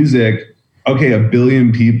with music, okay, 1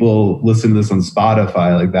 billion people listen to this on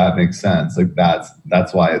Spotify. Like that makes sense. Like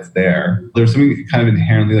that's why it's there. There's something kind of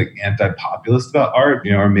inherently like anti-populist about art,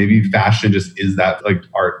 or maybe fashion just is that like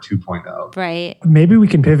art 2.0. Right. Maybe we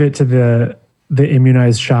can pivot to the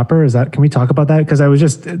immunized shopper. Can we talk about that? Because I was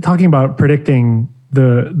just talking about predicting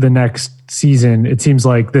the next season. It seems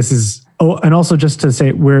like this is, and also just to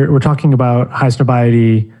say, we're talking about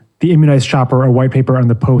Highsnobiety, the immunized shopper, a white paper on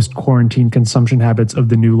the post-quarantine consumption habits of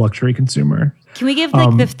the new luxury consumer. Can we give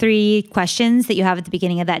the 3 questions that you have at the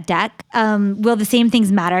beginning of that deck? Will the same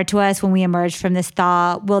things matter to us when we emerge from this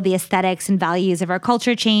thaw? Will the aesthetics and values of our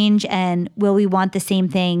culture change? And will we want the same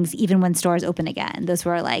things even when stores open again? Those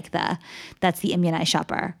were like that's the immunized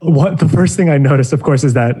shopper. The first thing I noticed, of course,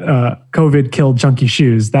 is that COVID killed chunky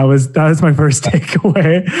shoes. That was my first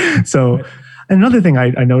takeaway. So another thing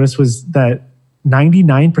I noticed was that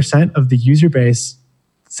 99% of the user base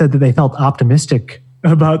said that they felt optimistic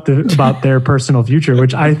about their personal future,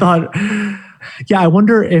 which I thought, I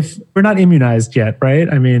wonder if we're not immunized yet, right?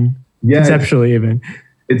 I mean, conceptually even.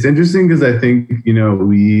 It's interesting because I think,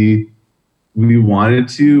 we wanted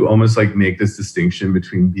to almost like make this distinction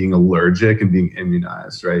between being allergic and being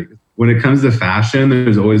immunized, right? When it comes to fashion,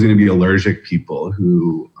 there's always going to be allergic people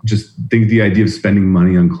who just think the idea of spending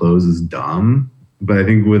money on clothes is dumb. But I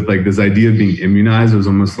think with like this idea of being immunized, it was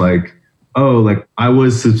almost like, like I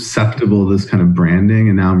was susceptible to this kind of branding,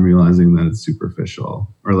 and now I'm realizing that it's superficial.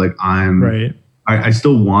 Or like I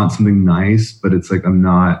still want something nice, but it's like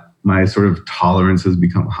my sort of tolerance has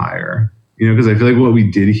become higher. Because I feel like what we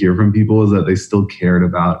did hear from people is that they still cared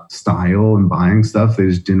about style and buying stuff. They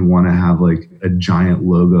just didn't want to have like a giant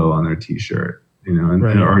logo on their t-shirt,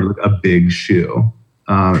 or like a big shoe.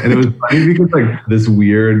 And it was funny because like this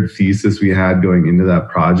weird thesis we had going into that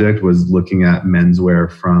project was looking at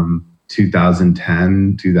menswear from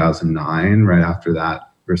 2010, 2009, right after that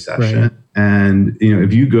recession. Right. And,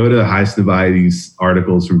 if you go to Highsnobiety's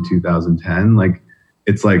articles from 2010, like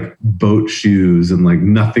it's like boat shoes and like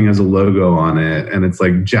nothing has a logo on it. And it's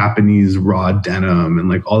like Japanese raw denim and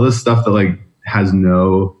like all this stuff that like has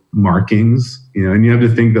no markings, and you have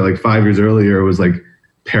to think that like 5 years earlier it was like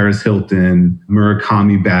Paris Hilton,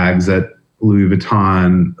 Murakami bags at Louis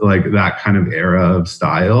Vuitton, like that kind of era of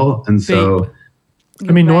style. And so,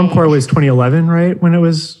 I mean, Normcore was 2011, right? When it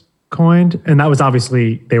was coined. And that was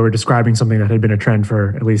obviously, they were describing something that had been a trend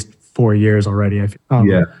for at least 4 years already.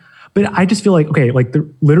 Yeah. But I just feel like, okay, like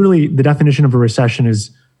literally the definition of a recession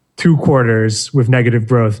is 2 quarters with negative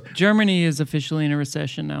growth. Germany is officially in a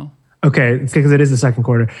recession now. Okay, because it is the second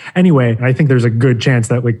quarter. Anyway, I think there's a good chance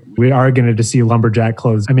that like we are going to see lumberjack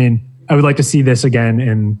clothes. I mean, I would like to see this again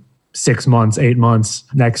in 6 months, 8 months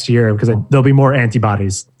next year, because there'll be more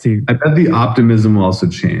antibodies to. I bet the optimism will also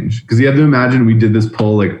change, because you have to imagine we did this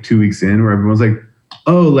poll like 2 weeks in where everyone's like,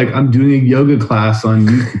 oh, like I'm doing a yoga class on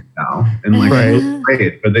YouTube now. And like, Right.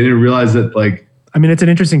 Great. But they didn't realize that like, I mean, it's an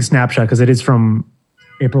interesting snapshot because it is from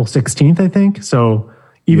April 16th, I think. So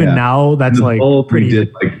even now, that's the like poll pretty. we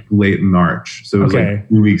did like late March. So it was Okay. like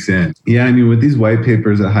 2 weeks in. Yeah. I mean, with these white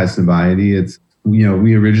papers at High Snobiety, it's, you know,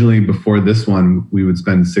 we originally, before this one, we would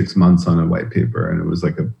spend 6 months on a white paper, and it was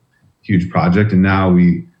like a huge project. And now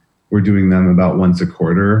we're doing them about once a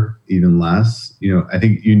quarter, even less. You know, I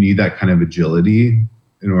think you need that kind of agility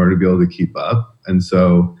in order to be able to keep up. And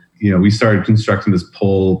so, you know, we started constructing this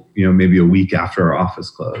poll, you know, maybe a week after our office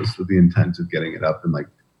closed, with the intent of getting it up in like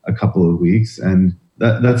a couple of weeks. And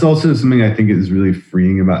that's also something I think is really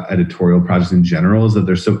freeing about editorial projects in general, is that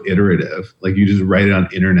they're so iterative. Like you just write it on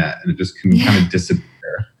internet and it just can kind of disappear.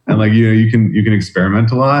 And like, you know, you can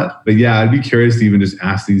experiment a lot. But yeah, I'd be curious to even just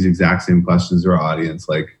ask these exact same questions to our audience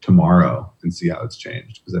like tomorrow and see how it's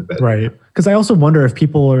changed. Because I bet. Right. Because I also wonder if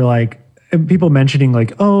people are like, people mentioning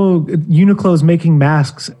like, oh, Uniqlo's making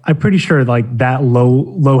masks. I'm pretty sure like that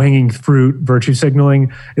low hanging fruit virtue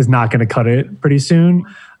signaling is not going to cut it pretty soon.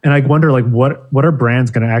 And I wonder like what are brands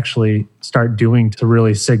going to actually start doing to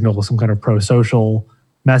really signal some kind of pro-social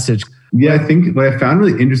message? Yeah, I think what I found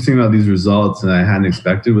really interesting about these results, and I hadn't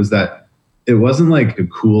expected, was that it wasn't like a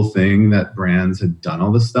cool thing that brands had done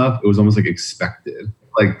all this stuff. It was almost like expected.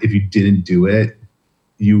 Like if you didn't do it,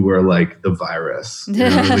 you were like the virus, you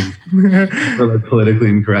know, like, or like politically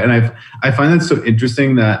incorrect. And I find that so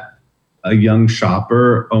interesting that a young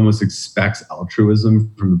shopper almost expects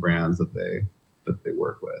altruism from the brands that they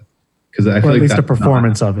work with. Because I feel or at like least that's a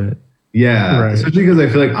performance of it. Yeah, Right. Especially because I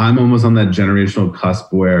feel like I'm almost on that generational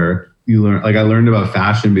cusp where you learn, like I learned about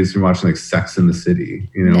fashion basically watching like Sex and the City,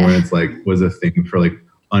 you know, where it's like was a thing for like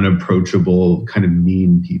unapproachable kind of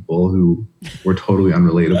mean people who were totally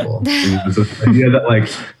unrelatable. And it was this idea that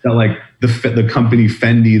the company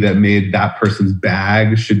Fendi that made that person's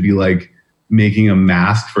bag should be like making a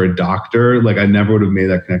mask for a doctor. Like I never would have made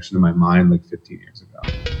that connection in my mind like 15 years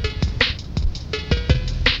ago.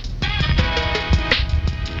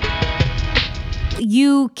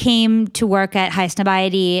 You came to work at High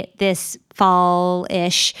Snobiety this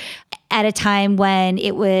fall-ish at a time when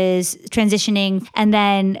it was transitioning, and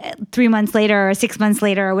then 3 months later or 6 months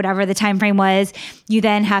later or whatever the time frame was, you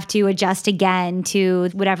then have to adjust again to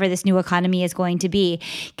whatever this new economy is going to be.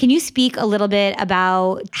 Can you speak a little bit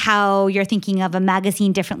about how you're thinking of a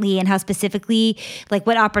magazine differently, and how specifically, like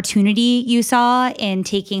what opportunity you saw in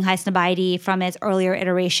taking High Snobiety from its earlier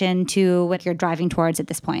iteration to what you're driving towards at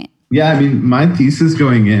this point? Yeah, I mean, my thesis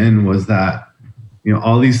going in was that, you know,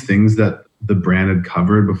 all these things that the brand had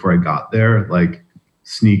covered before I got there, like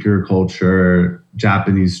sneaker culture,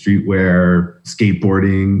 Japanese streetwear,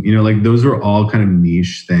 skateboarding, you know, like those were all kind of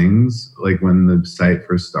niche things, like when the site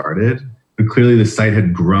first started. But clearly the site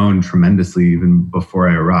had grown tremendously even before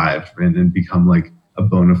I arrived, and become like a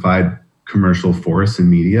bona fide commercial force in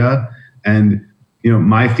media. And, you know,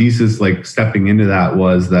 my thesis, like stepping into that,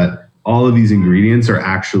 was that all of these ingredients are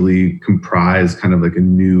actually comprise kind of like a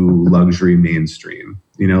new luxury mainstream.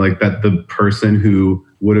 You know, like that the person who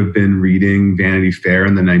would have been reading Vanity Fair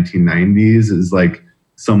in the 1990s is like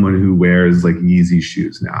someone who wears like Yeezy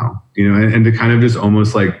shoes now, you know, and to kind of just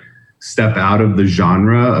almost like step out of the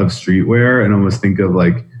genre of streetwear and almost think of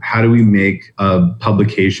like, how do we make a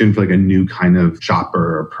publication for like a new kind of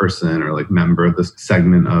shopper or person or like member of this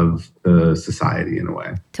segment of the society in a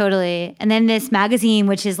way? Totally. And then this magazine,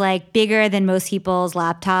 which is like bigger than most people's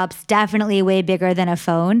laptops, definitely way bigger than a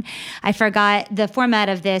phone. I forgot the format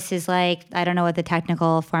of this is like, I don't know what the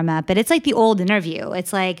technical format, but it's like the old interview.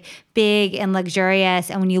 It's like big and luxurious.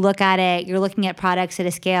 And when you look at it, you're looking at products at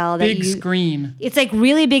a scale that Big screen. It's like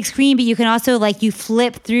really big screen, but you can also like you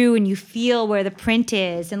flip through and you feel where the print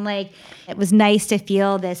is. And like, it was nice to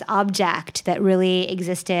feel this object that really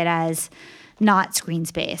existed as not screen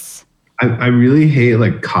space. I really hate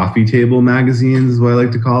like coffee table magazines, is what I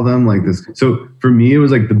like to call them. Like this. So for me, it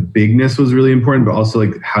was like the bigness was really important, but also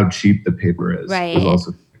like how cheap the paper is. Right. Was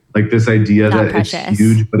also like this idea Not that precious. it's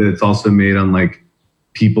huge, but it's also made on like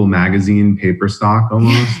People magazine paper stock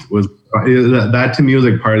almost was that to me was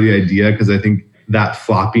like part of the idea, because I think that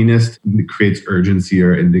floppiness creates urgency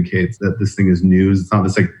or indicates that this thing is news. It's not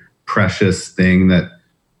this like precious thing that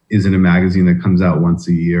is in a magazine that comes out once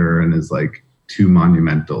a year and is like too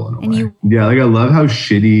monumental in a way. Yeah, like I love how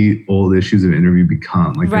shitty old issues of Interview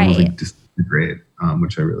become. Like they almost like disintegrate,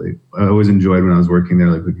 which I always enjoyed when I was working there,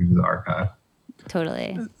 like looking through the archive.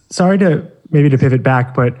 Totally. Sorry to pivot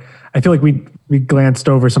back, but I feel like we glanced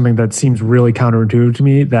over something that seems really counterintuitive to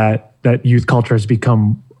me, that youth culture has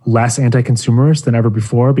become less anti-consumerist than ever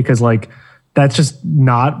before, because like that's just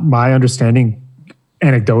not my understanding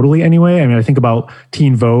anecdotally anyway. I mean, I think about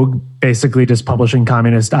Teen Vogue basically just publishing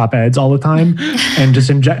communist op-eds all the time. And just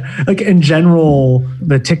in general,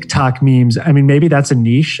 the TikTok memes, I mean, maybe that's a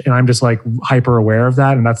niche and I'm just like hyper aware of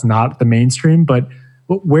that and that's not the mainstream, but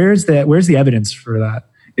where's the evidence for that?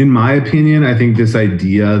 In my opinion, I think this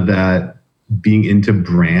idea that being into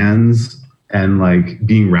brands and like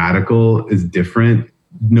being radical is different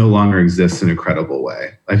no longer exists in a credible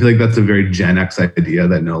way. I feel like that's a very Gen X idea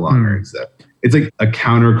that no longer exists. It's like a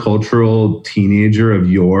countercultural teenager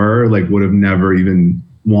of yore like would have never even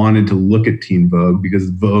wanted to look at Teen Vogue because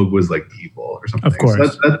Vogue was like evil or something. Of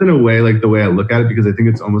course. So that's in a way like the way I look at it, because I think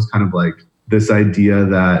it's almost kind of like this idea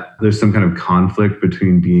that there's some kind of conflict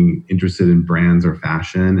between being interested in brands or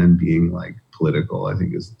fashion and being like political. I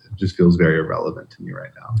think it just feels very irrelevant to me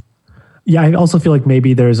right now. Yeah, I also feel like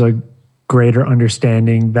maybe there's a greater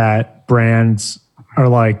understanding that brands are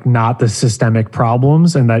like not the systemic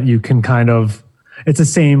problems, and that you can kind of, it's the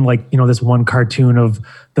same like, you know, this one cartoon of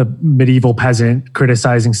the medieval peasant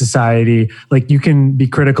criticizing society. Like you can be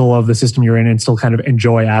critical of the system you're in and still kind of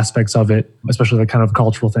enjoy aspects of it, especially the kind of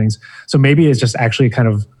cultural things. So maybe it's just actually kind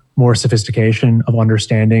of more sophistication of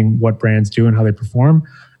understanding what brands do and how they perform.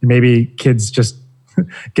 And maybe kids just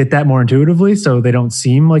get that more intuitively so they don't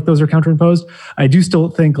seem like those are counterimposed. I do still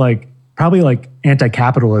think like probably like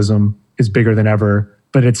anti-capitalism is bigger than ever,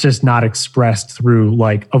 but it's just not expressed through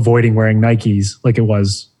like avoiding wearing Nikes like it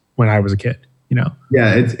was when I was a kid, you know?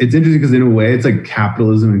 Yeah, it's interesting because in a way it's like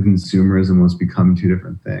capitalism and consumerism almost become two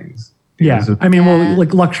different things. Yeah, I mean, well,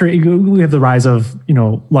 like luxury, we have the rise of, you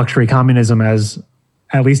know, luxury communism as,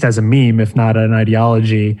 at least as a meme, if not an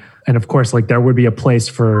ideology. And of course, like there would be a place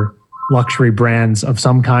for luxury brands of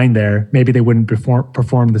some kind there. Maybe they wouldn't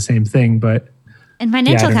perform the same thing, but and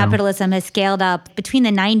financial capitalism has scaled up between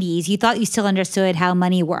the 90s. You thought you still understood how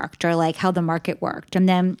money worked or like how the market worked. And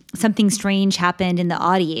then something strange happened in the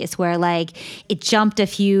 '80s where like it jumped a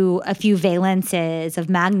few valences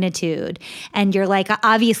of magnitude. And you're like,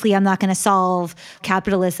 obviously I'm not going to solve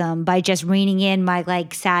capitalism by just reining in my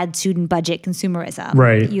like sad student budget consumerism.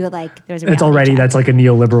 Right. You like, there's it's already, that's like a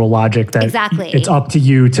neoliberal logic that exactly. It's up to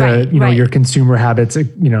you to, you know, your consumer habits,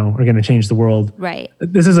 you know, are going to change the world. Right.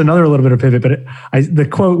 This is another little bit of pivot, but the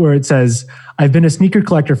quote where it says, "I've been a sneaker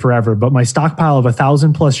collector forever, but my stockpile of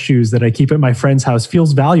 1,000+ shoes that I keep at my friend's house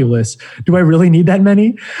feels valueless. Do I really need that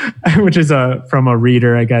many?" Which is from a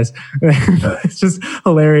reader, I guess. It's just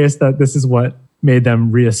hilarious that this is what made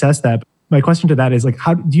them reassess that. My question to that is like,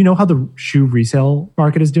 how do you know how the shoe resale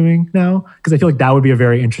market is doing now? Because I feel like that would be a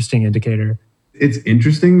very interesting indicator. It's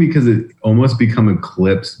interesting because it almost become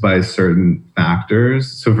eclipsed by certain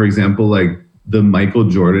factors. So for example, like the Michael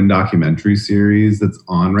Jordan documentary series that's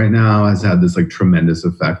on right now has had this like tremendous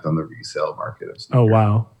effect on the resale market of sneakers. Oh,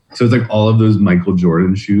 wow. So it's like all of those Michael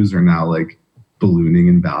Jordan shoes are now like ballooning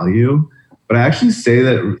in value. But I actually say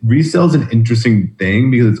that resale is an interesting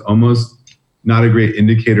thing because it's almost not a great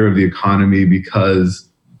indicator of the economy, because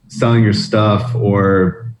selling your stuff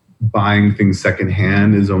or buying things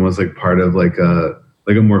secondhand is almost like part of like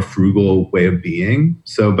a more frugal way of being.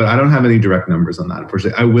 So, but I don't have any direct numbers on that,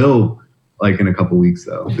 unfortunately. I will like in a couple of weeks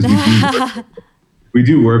though, because we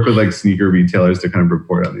do work with like sneaker retailers to kind of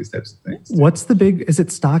report on these types of things. What's the big, what's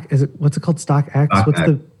it called?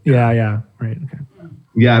 StockX? Yeah. Right. Okay.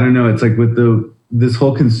 Yeah. I don't know. It's like with this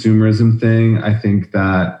whole consumerism thing, I think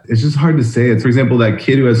that it's just hard to say. It's, for example, that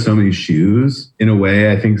kid who has so many shoes, in a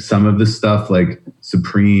way, I think some of this stuff like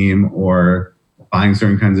Supreme or buying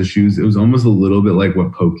certain kinds of shoes, it was almost a little bit like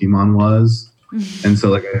what Pokemon was. And so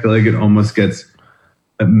like, I feel like it almost gets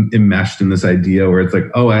enmeshed in this idea where it's like,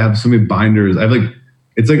 oh, I have so many binders.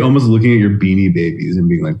 It's like almost looking at your Beanie Babies and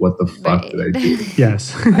being like, what the fuck did I do?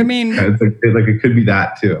 Yes. I mean, it's like it could be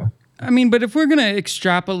that too. I mean, but if we're going to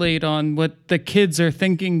extrapolate on what the kids are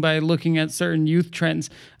thinking by looking at certain youth trends,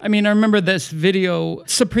 I mean, I remember this video,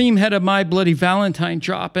 Supreme had a My Bloody Valentine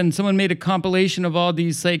drop, and someone made a compilation of all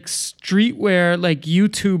these like streetwear, like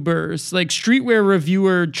YouTubers, like streetwear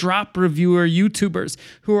reviewer, drop reviewer YouTubers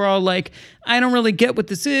who are all like, I don't really get what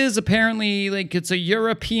this is. Apparently, like it's a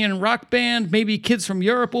European rock band. Maybe kids from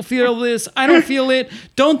Europe will feel this. I don't feel it.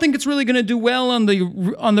 Don't think it's really going to do well on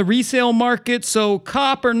the resale market. So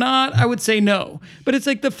cop or not, I would say no. But it's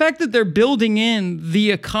like the fact that they're building in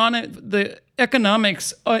the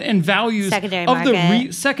economics and values Secondary of the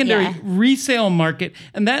market. resale market,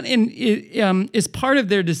 and that is part of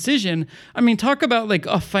their decision. I mean, talk about like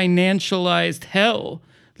a financialized hell.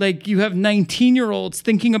 Like you have 19-year-olds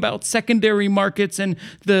thinking about secondary markets and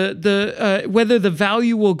the whether the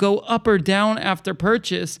value will go up or down after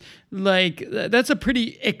purchase. Like that's a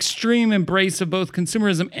pretty extreme embrace of both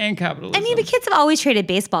consumerism and capitalism. I mean, the kids have always traded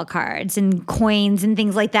baseball cards and coins and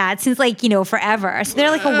things like that since forever. So they're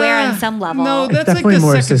like aware on some level. No, It's that's definitely like the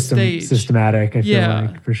more second stage. systematic, I feel Yeah.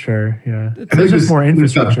 like, for sure. Yeah. I feel like just more it's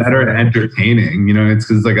infrastructure. better at entertaining. It's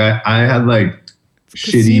because like I had like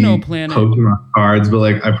Casino shitty Planet. Pokemon cards, but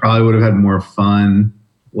like I probably would have had more fun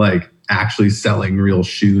like actually selling real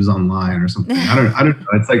shoes online or something. I don't know.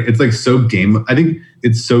 It's like so I think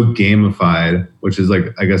it's so gamified, which is like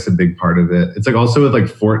I guess a big part of it. It's like also with like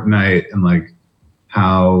Fortnite and like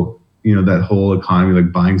how that whole economy,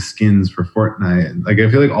 like buying skins for Fortnite. Like I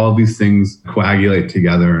feel like all these things coagulate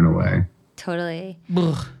together in a way. Totally.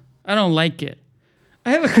 Ugh, I don't like it.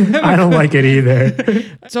 I don't like it either.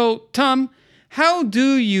 So, Tom, how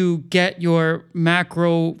do you get your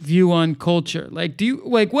macro view on culture? Like,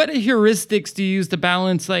 what heuristics do you use to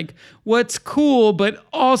balance like what's cool but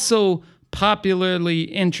also popularly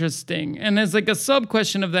interesting? And as like a sub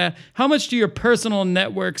question of that, how much do your personal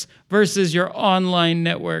networks versus your online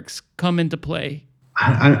networks come into play?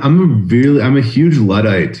 I'm a huge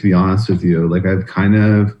Luddite, to be honest with you. Like I've kind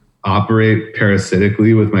of operate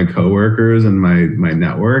parasitically with my coworkers and my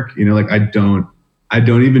network. Like I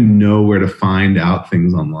don't even know where to find out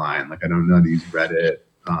things online. Like I don't know how to use Reddit.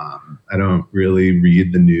 I don't really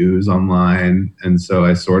read the news online. And so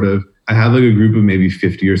I have like a group of maybe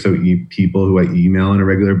 50 or so people who I email on a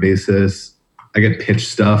regular basis. I get pitched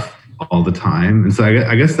stuff all the time. And so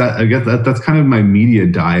I guess that's kind of my media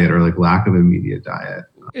diet, or like lack of a media diet.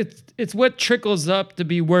 It's what trickles up to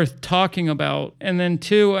be worth talking about. And then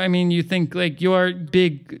two, I mean, you think like your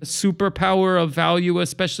big superpower of value,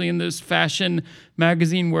 especially in this fashion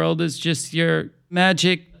magazine world, is just your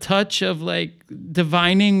magic touch of like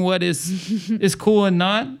divining what is cool and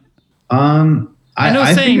not?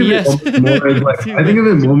 I think of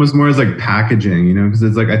it almost more as like packaging, because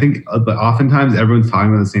it's like, I think oftentimes everyone's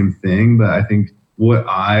talking about the same thing, but I think what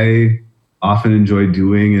I often enjoy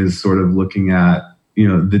doing is sort of looking at,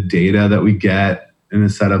 the data that we get in a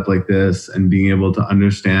setup like this and being able to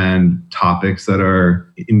understand topics that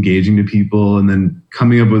are engaging to people, and then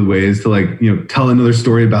coming up with ways to like, tell another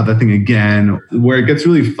story about that thing again. Where it gets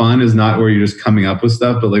really fun is not where you're just coming up with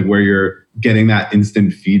stuff, but like where you're getting that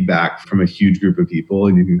instant feedback from a huge group of people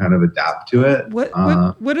and you can kind of adapt to it. What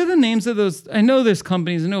are the names of those? I know there's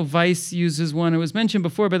companies. I know Vice uses one. It was mentioned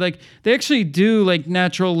before, but like they actually do like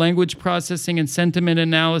natural language processing and sentiment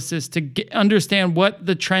analysis to understand what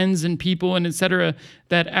the trends and people and et cetera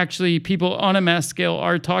that actually people on a mass scale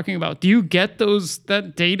are talking about. Do you get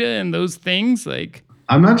that data and those things? Like,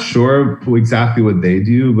 I'm not sure exactly what they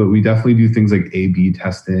do, but we definitely do things like A/B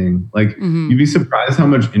testing. Like you'd be surprised how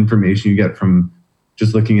much information you get from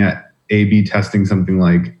just looking at A/B testing something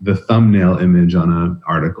like the thumbnail image on an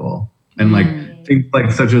article. And like things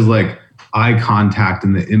like such as like eye contact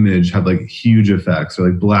in the image have like huge effects, or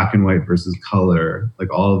like black and white versus color,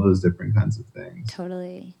 like all of those different kinds of things.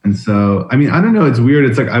 Totally. And so, I mean, I don't know, it's weird.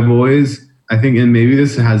 It's like I think, and maybe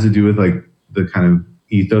this has to do with like the kind of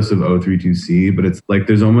ethos of O32C, but it's like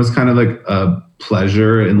there's almost kind of like a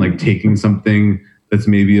pleasure in like taking something that's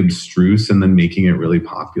maybe abstruse and then making it really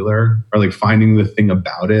popular, or like finding the thing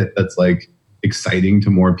about it that's like exciting to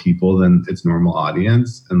more people than its normal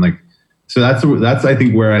audience. And like, so that's I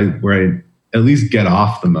think where I at least get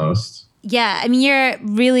off the most. Yeah, I mean, you're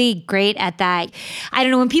really great at that. I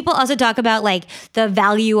don't know, when people also talk about like the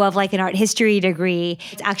value of like an art history degree,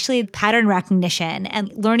 it's actually pattern recognition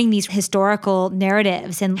and learning these historical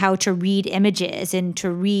narratives and how to read images and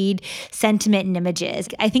to read sentiment in images.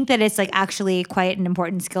 I think that it's like actually quite an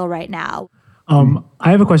important skill right now.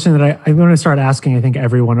 I have a question that I'm going to start asking, I think,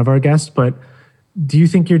 every one of our guests, but do you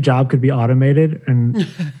think your job could be automated? And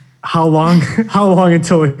how long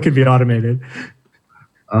until it could be automated?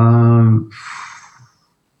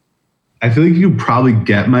 I feel like you could probably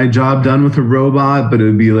get my job done with a robot, but it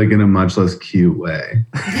would be like in a much less cute way.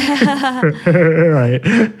 Right.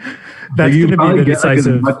 That's like going to be the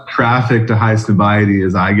decisive. Like as much traffic to High Snobiety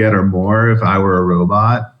as I get or more if I were a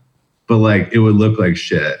robot, but like it would look like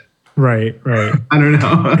shit. Right. I don't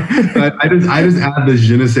know. I just add the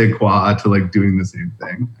je ne sais quoi to like doing the same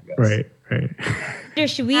thing, I guess. Right.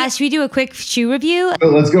 Should we do a quick shoe review? So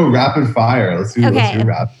let's go rapid fire. Let's do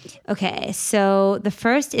rapid. Okay, so the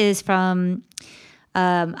first is from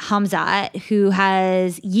Hamzat, who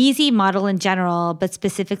has Yeezy model in general, but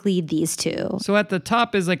specifically these two. So at the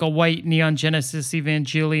top is like a white Neon Genesis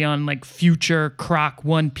Evangelion, like future Croc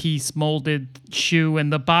one-piece molded shoe,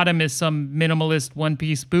 and the bottom is some minimalist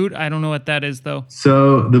one-piece boot. I don't know what that is though.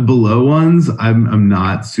 So the below ones, I'm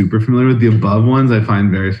not super familiar with. The above ones, I find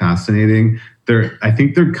very fascinating. I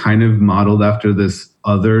think they're kind of modeled after this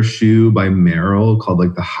other shoe by Merrell called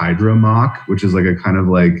like the Hydro Mock, which is like a kind of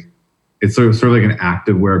like, it's sort of like an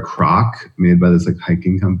activewear Croc made by this like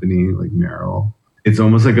hiking company like Merrell. It's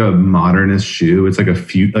almost like a modernist shoe. It's like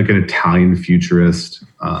like an Italian futurist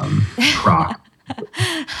Croc.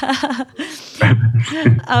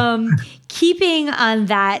 Keeping on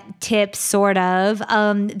that tip, sort of,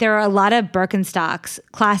 there are a lot of Birkenstocks,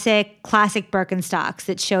 classic Birkenstocks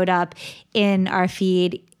that showed up in our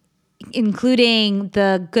feed, including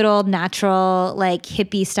the good old natural, like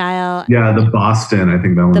hippie style. Yeah, the Boston, I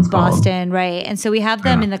think that one's the Boston, called. Right. And so we have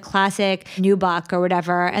them in the classic nubuck or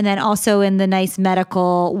whatever, and then also in the nice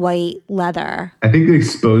medical white leather. I think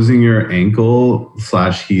exposing your ankle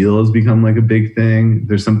 / heel has become like a big thing.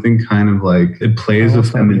 There's something kind of like, it plays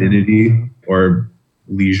with femininity or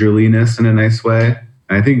leisureliness in a nice way.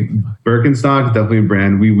 I think Birkenstock is definitely a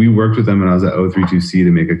brand. We worked with them when I was at O32C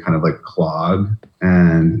to make a kind of like clog.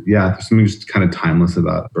 And yeah, there's something just kind of timeless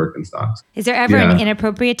about Birkenstocks. Is there ever an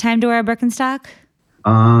inappropriate time to wear a Birkenstock?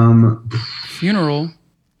 Funeral.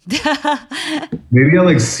 Maybe a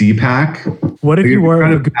like CPAC. What if you wore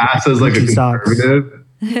kind of pass as like a conservative?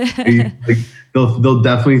 They'll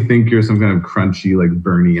definitely think you're some kind of crunchy like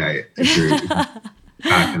Bernieite if you're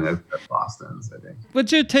back in Boston's, I think.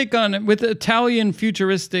 What's your take on it with Italian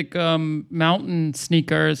futuristic mountain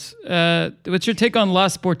sneakers? What's your take on La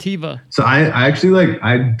Sportiva? So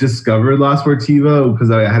I discovered La Sportiva because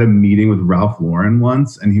I had a meeting with Ralph Lauren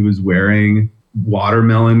once, and he was wearing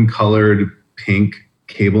watermelon colored pink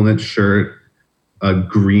cable knit shirt, a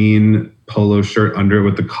green polo shirt under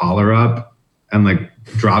with the collar up, and like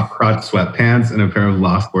drop crotch sweatpants and a pair of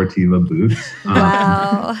La Sportiva boots.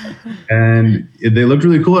 Wow. And they looked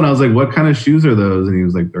really cool. And I was like, what kind of shoes are those? And he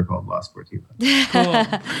was like, they're called La Sportiva.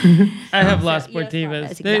 Cool. I have La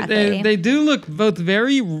Sportivas. Exactly. They do look both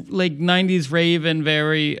very like 90s rave and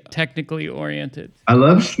very technically oriented. I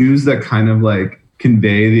love shoes that kind of like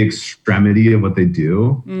convey the extremity of what they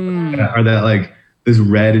do. Or that like this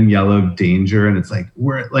red and yellow danger, and it's like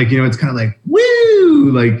we're like, you know, it's kind of like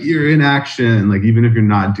woo, like you're in action, like even if you're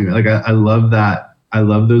not doing it. Like I love that. I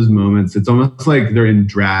love those moments. It's almost like they're in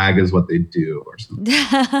drag as what they do or something.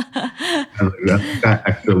 That's that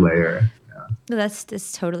extra layer. Yeah.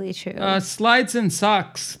 That's totally true. Slides and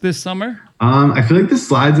socks this summer. I feel like the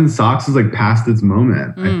slides and socks is like past its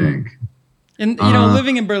moment. I think. And, you know,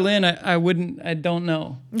 living in Berlin, I don't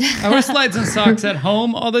know. I wear slides and socks at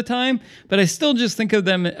home all the time, but I still just think of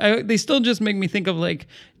them. They still just make me think of like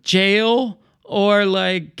jail or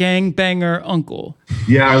like gangbanger uncle.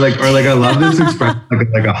 Yeah, or like I love this expression,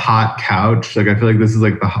 like a hot couch. Like I feel like this is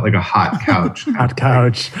like a hot couch. Hot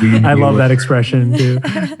couch. I love that expression too.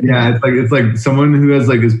 Yeah, it's like someone who has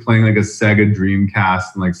like is playing like a Sega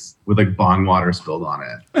Dreamcast and like with like bong water spilled on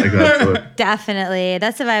it. Like that's what. Definitely,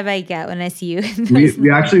 that's the vibe I get when I see you.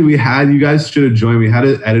 We had you guys should have joined. We had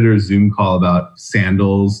an editor Zoom call about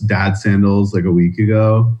sandals, dad sandals, like a week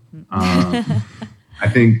ago. I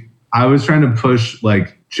think I was trying to push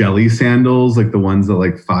like jelly sandals, like the ones that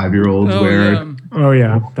like 5-year-olds wear. Yeah. Oh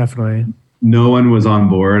yeah, definitely. No one was on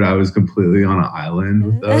board. I was completely on an island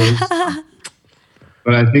with those.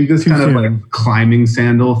 But I think this kind of like climbing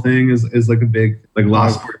sandal thing is like a big like La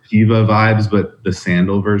Sportiva vibes, but the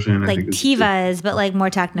sandal version. Like Tivas, but like more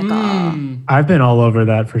technical. I've been all over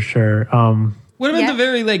that for sure. What about the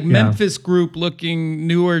very like Memphis group looking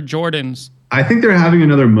newer Jordans? I think they're having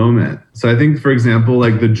another moment. So I think, for example,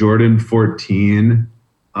 like the Jordan 14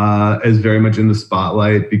 is very much in the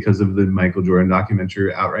spotlight because of the Michael Jordan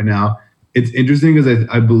documentary out right now. It's interesting because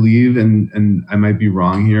I believe, and I might be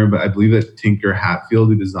wrong here, but I believe that Tinker Hatfield,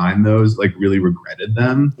 who designed those, like really regretted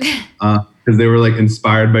them because they were like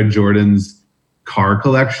inspired by Jordan's car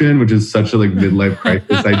collection, which is such a like midlife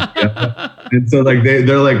crisis idea. And so like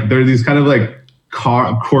they're these kind of like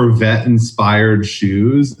Corvette inspired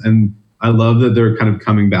shoes, and I love that they're kind of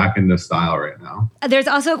coming back into style right now. There's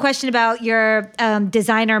also a question about your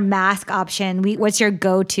designer mask option. What's your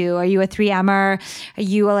go-to? Are you a 3M'er? Are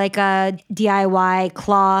you like a DIY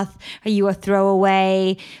cloth? Are you a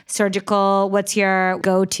throwaway surgical? What's your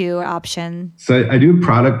go-to option? So I do a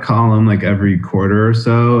product column like every quarter or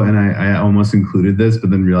so, and I almost included this,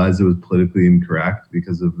 but then realized it was politically incorrect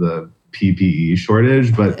because of the PPE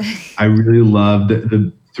shortage. But I really love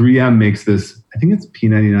the 3M makes this, I think it's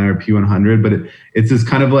P99 or P100, but it's this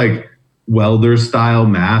kind of like welder style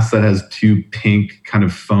mask that has two pink kind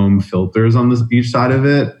of foam filters on each side of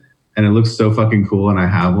it. And it looks so fucking cool. And I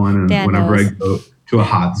have one. And whenever I go to a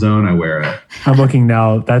hot zone, I wear it. I'm looking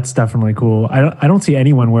now. That's definitely cool. I don't see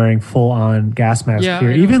anyone wearing full on gas mask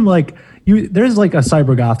here. Even like there's like a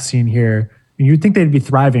cyber goth scene here. You'd think they'd be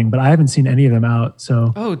thriving, but I haven't seen any of them out.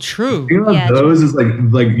 So true. Those is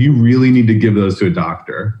like you really need to give those to a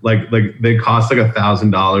doctor. Like they cost like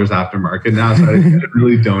 $1,000 aftermarket now, so I can't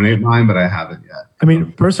really donate mine, but I haven't yet. I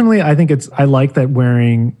mean, personally, I think I like that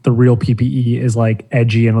wearing the real PPE is like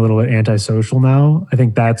edgy and a little bit antisocial now. I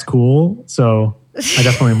think that's cool. So I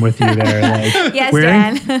definitely am with you there. Like, yes,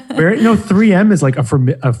 Dan. 3M is like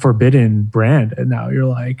a forbidden brand, and now you're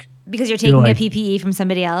like. Because you're taking a PPE from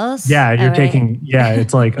somebody else? Yeah, you're taking,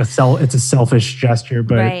 it's like it's a selfish gesture,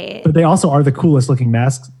 but they also are the coolest looking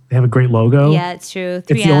masks. They have a great logo. Yeah, it's true.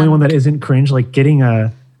 3M. It's the only one that isn't cringe. Like getting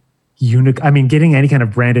getting any kind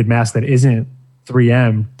of branded mask that isn't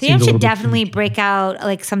 3M. 3M should definitely break out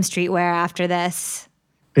like some streetwear after this.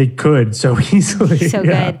 They could so easily. So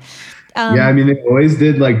good. I mean, they always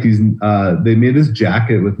did like these, they made this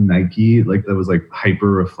jacket with Nike, like that was like hyper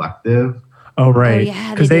reflective. Oh, right.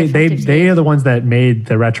 Because they are the ones that made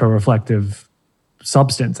the retro reflective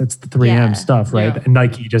substance. It's the 3M stuff, right? Yeah. And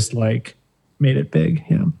Nike just like made it big.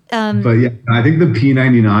 Yeah. But yeah, I think the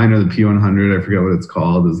P99 or the P100, I forget what it's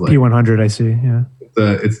called, is like P100. I see. Yeah.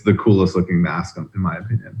 It's the coolest looking mask in my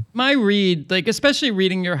opinion. My read, like especially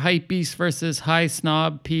reading your hype beast versus high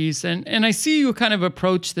snob piece, and I see you kind of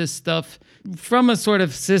approach this stuff from a sort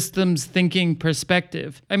of systems thinking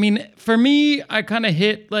perspective. I mean, for me, I kind of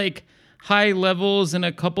hit like high levels in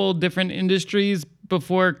a couple different industries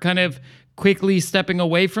before kind of quickly stepping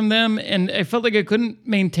away from them. And I felt like I couldn't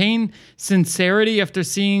maintain sincerity after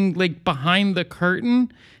seeing like behind the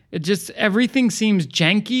curtain. It just, everything seems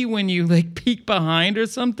janky when you like peek behind or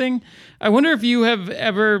something. I wonder if you have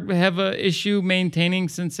a issue maintaining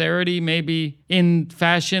sincerity, maybe in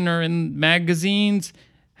fashion or in magazines,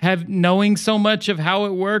 knowing so much of how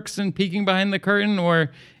it works and peeking behind the curtain,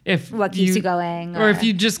 or if what keeps you going, or if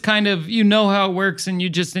you just kind of how it works and you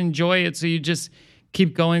just enjoy it, so you just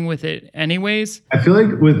keep going with it anyways. I feel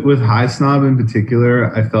like with High Snob in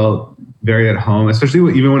particular, I felt very at home,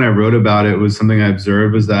 especially even when I wrote about it. Was something I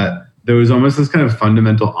observed was that there was almost this kind of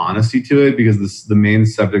fundamental honesty to it, because the main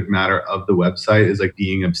subject matter of the website is like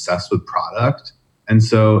being obsessed with product, and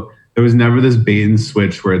so there was never this bait and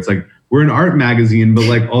switch where it's like, we're an art magazine, but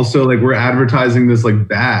like also like we're advertising this like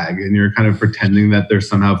bag, and you're kind of pretending that they're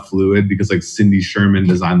somehow fluid because like Cindy Sherman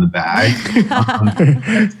designed the bag.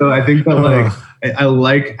 So I think that like I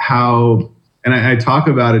like how, and I talk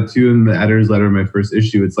about it too in the editor's letter of my first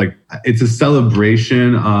issue. It's like it's a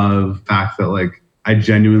celebration of the fact that like I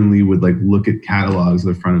genuinely would like look at catalogs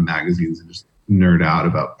at the front of magazines and just nerd out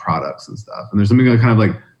about products and stuff. And there's something kind of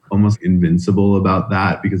like almost invincible about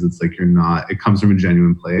that, because it's like it comes from a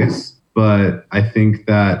genuine place. But I think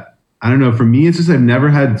that, I don't know, for me, it's just I've never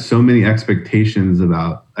had so many expectations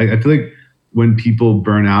about, I feel like when people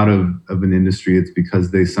burn out of an industry, it's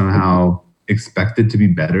because they somehow expect it to be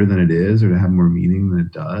better than it is, or to have more meaning than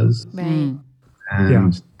it does. Right.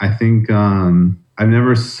 And I think I've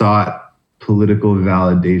never sought political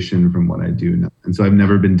validation from what I do now. And so I've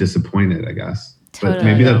never been disappointed, I guess. Totally. But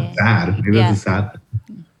maybe that's sad. Maybe that's a sad thing.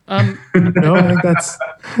 No, I think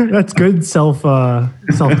that's good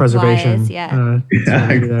self-preservation. Wise, yeah.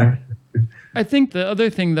 I think the other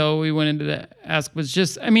thing, though, we wanted to ask was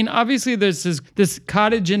just, I mean, obviously there's this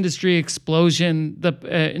cottage industry explosion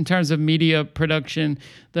in terms of media production,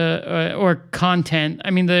 or content.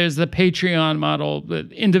 I mean, there's the Patreon model, the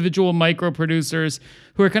individual micro producers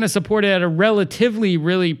who are kind of supported at a relatively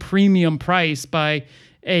really premium price by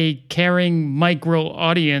a caring micro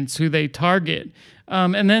audience who they target.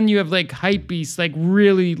 And then you have like hypebeasts, like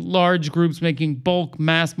really large groups making bulk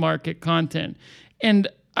mass market content. And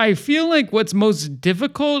I feel like what's most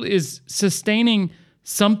difficult is sustaining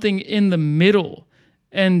something in the middle.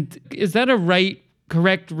 And is that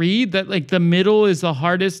correct read, that like the middle is the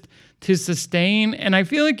hardest to sustain? And I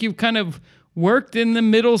feel like you've kind of worked in the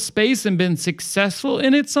middle space and been successful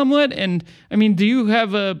in it somewhat. And I mean, do you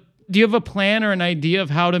have do you have a plan or an idea of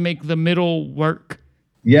how to make the middle work?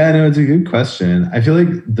 Yeah, no, it's a good question. I feel like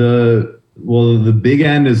the big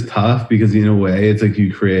end is tough because in a way it's like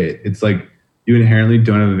it's like you inherently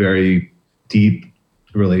don't have a very deep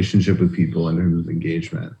relationship with people in terms of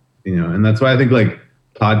engagement, and that's why I think like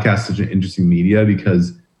podcast is such an interesting media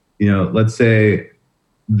because, let's say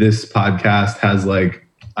this podcast has like,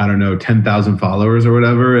 I don't know, 10,000 followers or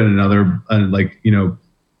whatever, and another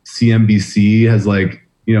CNBC has like,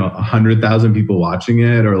 100,000 people watching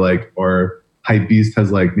it, or Hypebeast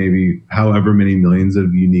has like maybe however many millions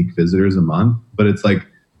of unique visitors a month. But it's like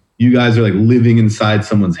you guys are like living inside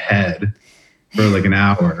someone's head for like an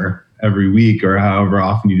hour every week or however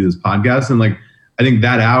often you do this podcast. And like, I think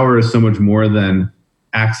that hour is so much more than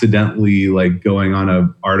accidentally like going on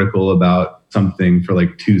an article about something for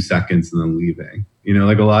like 2 seconds and then leaving.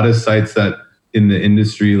 Like a lot of sites that in the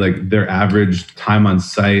industry, like their average time on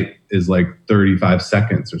site is like 35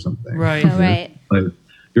 seconds or something. Right. Oh, right. Like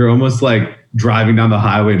you're almost like driving down the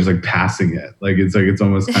highway, just like passing it. It's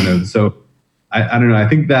almost kind of, so I don't know. I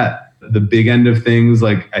think that the big end of things,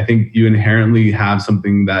 like I think you inherently have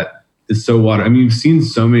something that is so water. I mean, you've seen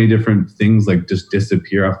so many different things like just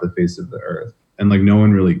disappear off the face of the earth and like no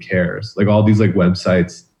one really cares. Like all these like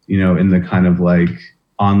websites, in the kind of like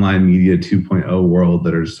online media 2.0 world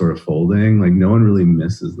that are sort of folding, like no one really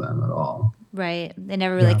misses them at all. Right. They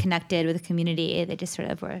never really connected with the community. They just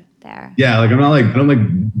sort of were there. Yeah. Like I don't like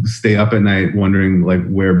stay up at night wondering like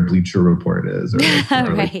where Bleacher Report is. Or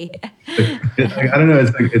right. I don't know.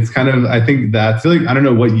 It's kind of, I think that, I feel like, I don't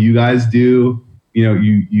know what you guys do.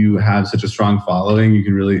 You have such a strong following. You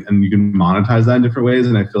can monetize that in different ways.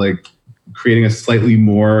 And I feel like creating a slightly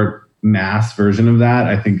more mass version of that,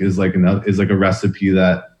 I think is like a recipe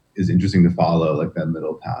that is interesting to follow, like that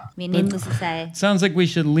middle path. I mean, needless to say. Sounds like we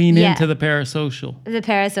should lean into the parasocial. The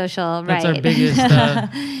parasocial, That's right. our biggest.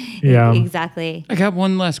 Yeah. Exactly. I got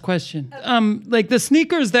one last question. Like the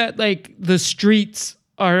sneakers that like the streets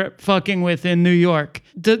are fucking with in New York,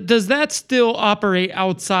 does that still operate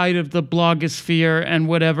outside of the blogosphere and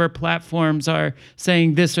whatever platforms are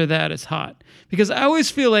saying this or that is hot? Because I always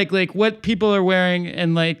feel like what people are wearing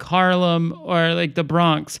in like Harlem or like the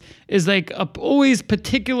Bronx is like always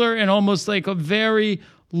particular and almost like a very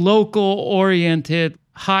local oriented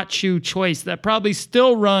hot shoe choice that probably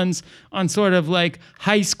still runs on sort of like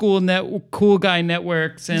high school cool guy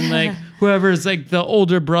networks and like whoever's like the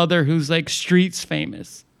older brother who's like streets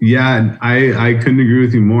famous. Yeah, I couldn't agree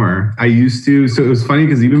with you more. I used to, so it was funny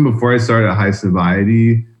because even before I started at High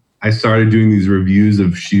Snobiety, I started doing these reviews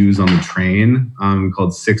of shoes on the train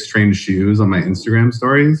called 6 Train Shoes on my Instagram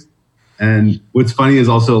stories. And what's funny is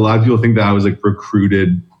also a lot of people think that I was like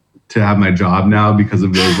recruited to have my job now because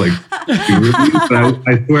of those like shoe reviews, but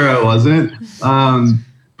I swear I wasn't.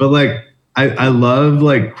 But like I love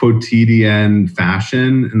like quotidian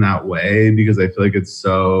fashion in that way because I feel like it's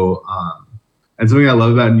so, and something I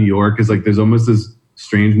love about New York is like there's almost this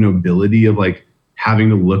strange nobility of like having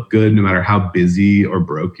to look good no matter how busy or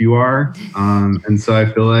broke you are. And so I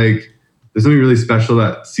feel like there's something really special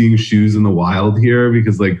about seeing shoes in the wild here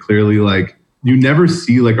because like clearly like you never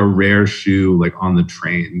see like a rare shoe like on the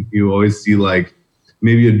train. You always see like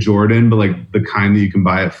maybe a Jordan, but like the kind that you can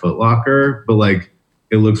buy at Foot Locker, but like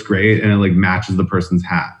it looks great and it like matches the person's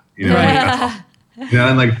hat.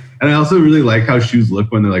 Like, and I also really like how shoes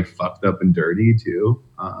look when they're like fucked up and dirty too.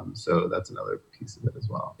 So that's another piece of it as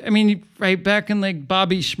well. I mean, right back in like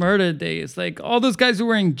Bobby Shmurda days, like all those guys were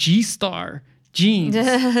wearing G-Star jeans,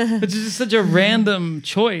 which is just such a random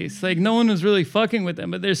choice. Like no one was really fucking with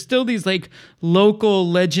them, but there's still these like local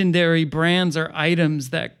legendary brands or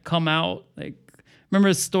items that come out. Like remember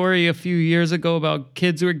a story a few years ago about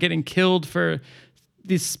kids who were getting killed for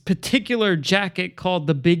this particular jacket called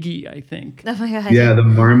the Biggie, I think. Oh my God. Yeah, the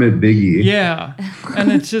Marmot Biggie. Yeah.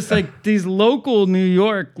 And it's just like these local New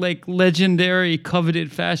York, like legendary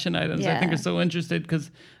coveted fashion items I think are so interested because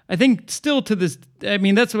I think still to this, I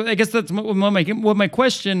mean, that's what, I guess that's what my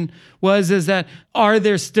question was is that are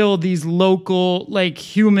there still these local, like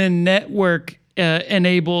human network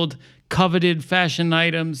enabled coveted fashion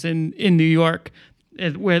items in New York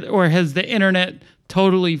or has the internet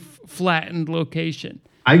totally flattened location?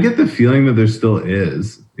 I get the feeling that there still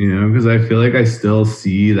is, because I feel like I still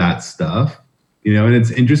see that stuff, and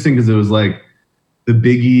it's interesting because it was like the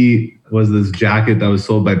Biggie was this jacket that was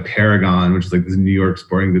sold by Paragon, which is like this New York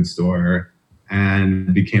sporting goods store, and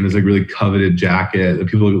it became this like really coveted jacket that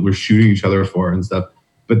people were shooting each other for and stuff.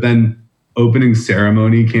 But then Opening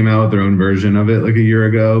Ceremony came out with their own version of it like a year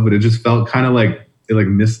ago, but it just felt kind of like it like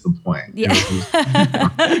missed the point. Yeah.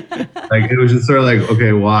 Like it was just sort of like,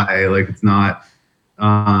 okay, why? Like it's not,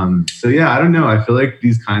 So yeah, I don't know. I feel like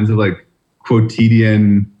these kinds of like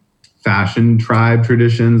quotidian fashion tribe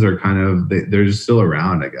traditions are kind of, they're just still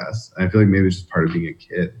around, I guess. I feel like maybe it's just part of being a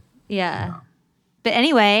kid. Yeah. You know? But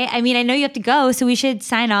anyway, I mean, I know you have to go, so we should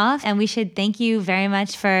sign off and we should thank you very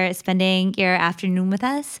much for spending your afternoon with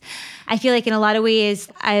us. I feel like in a lot of ways,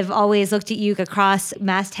 I've always looked at you across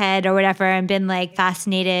masthead or whatever and been like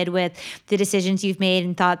fascinated with the decisions you've made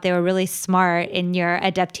and thought they were really smart in your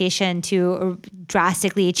adaptation to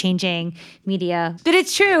drastically changing media. But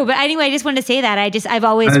it's true. But anyway, I just wanted to say that. I've been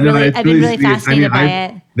really fascinated by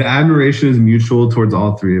it. The admiration is mutual towards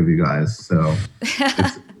all three of you guys. So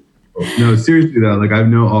no, seriously though, like I've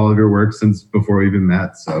known all of your work since before we even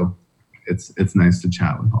met. So it's nice to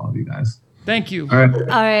chat with all of you guys. Thank you. All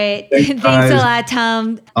right. Thanks a lot,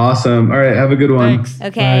 Tom. Awesome. All right. Have a good one. Thanks.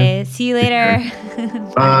 Okay. Bye. See you later.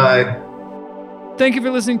 Bye. Thank you for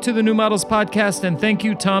listening to the New Models Podcast, and thank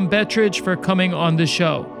you, Tom Bettridge, for coming on the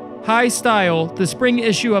show. High Style, the spring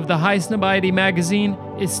issue of the Highsnobiety magazine,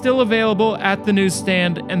 is still available at the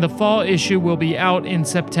newsstand, and the fall issue will be out in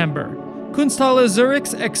September. Kunsthalle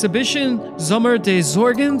Zurich's exhibition Sommer des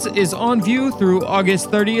Sorgens is on view through August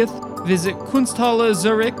 30th. Visit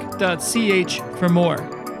kunsthallezurich.ch for more.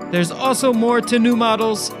 There's also more to New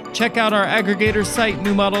Models. Check out our aggregator site,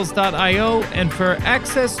 newmodels.io, and for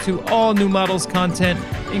access to all New Models content,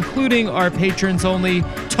 including our patrons-only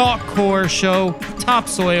talkcore show,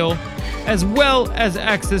 Topsoil, as well as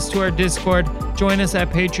access to our Discord, join us at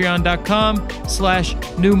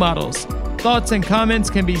patreon.com/newmodels. Thoughts and comments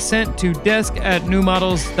can be sent to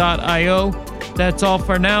desk@newmodels.io. That's all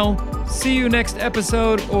for now. See you next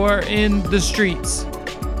episode or in the streets.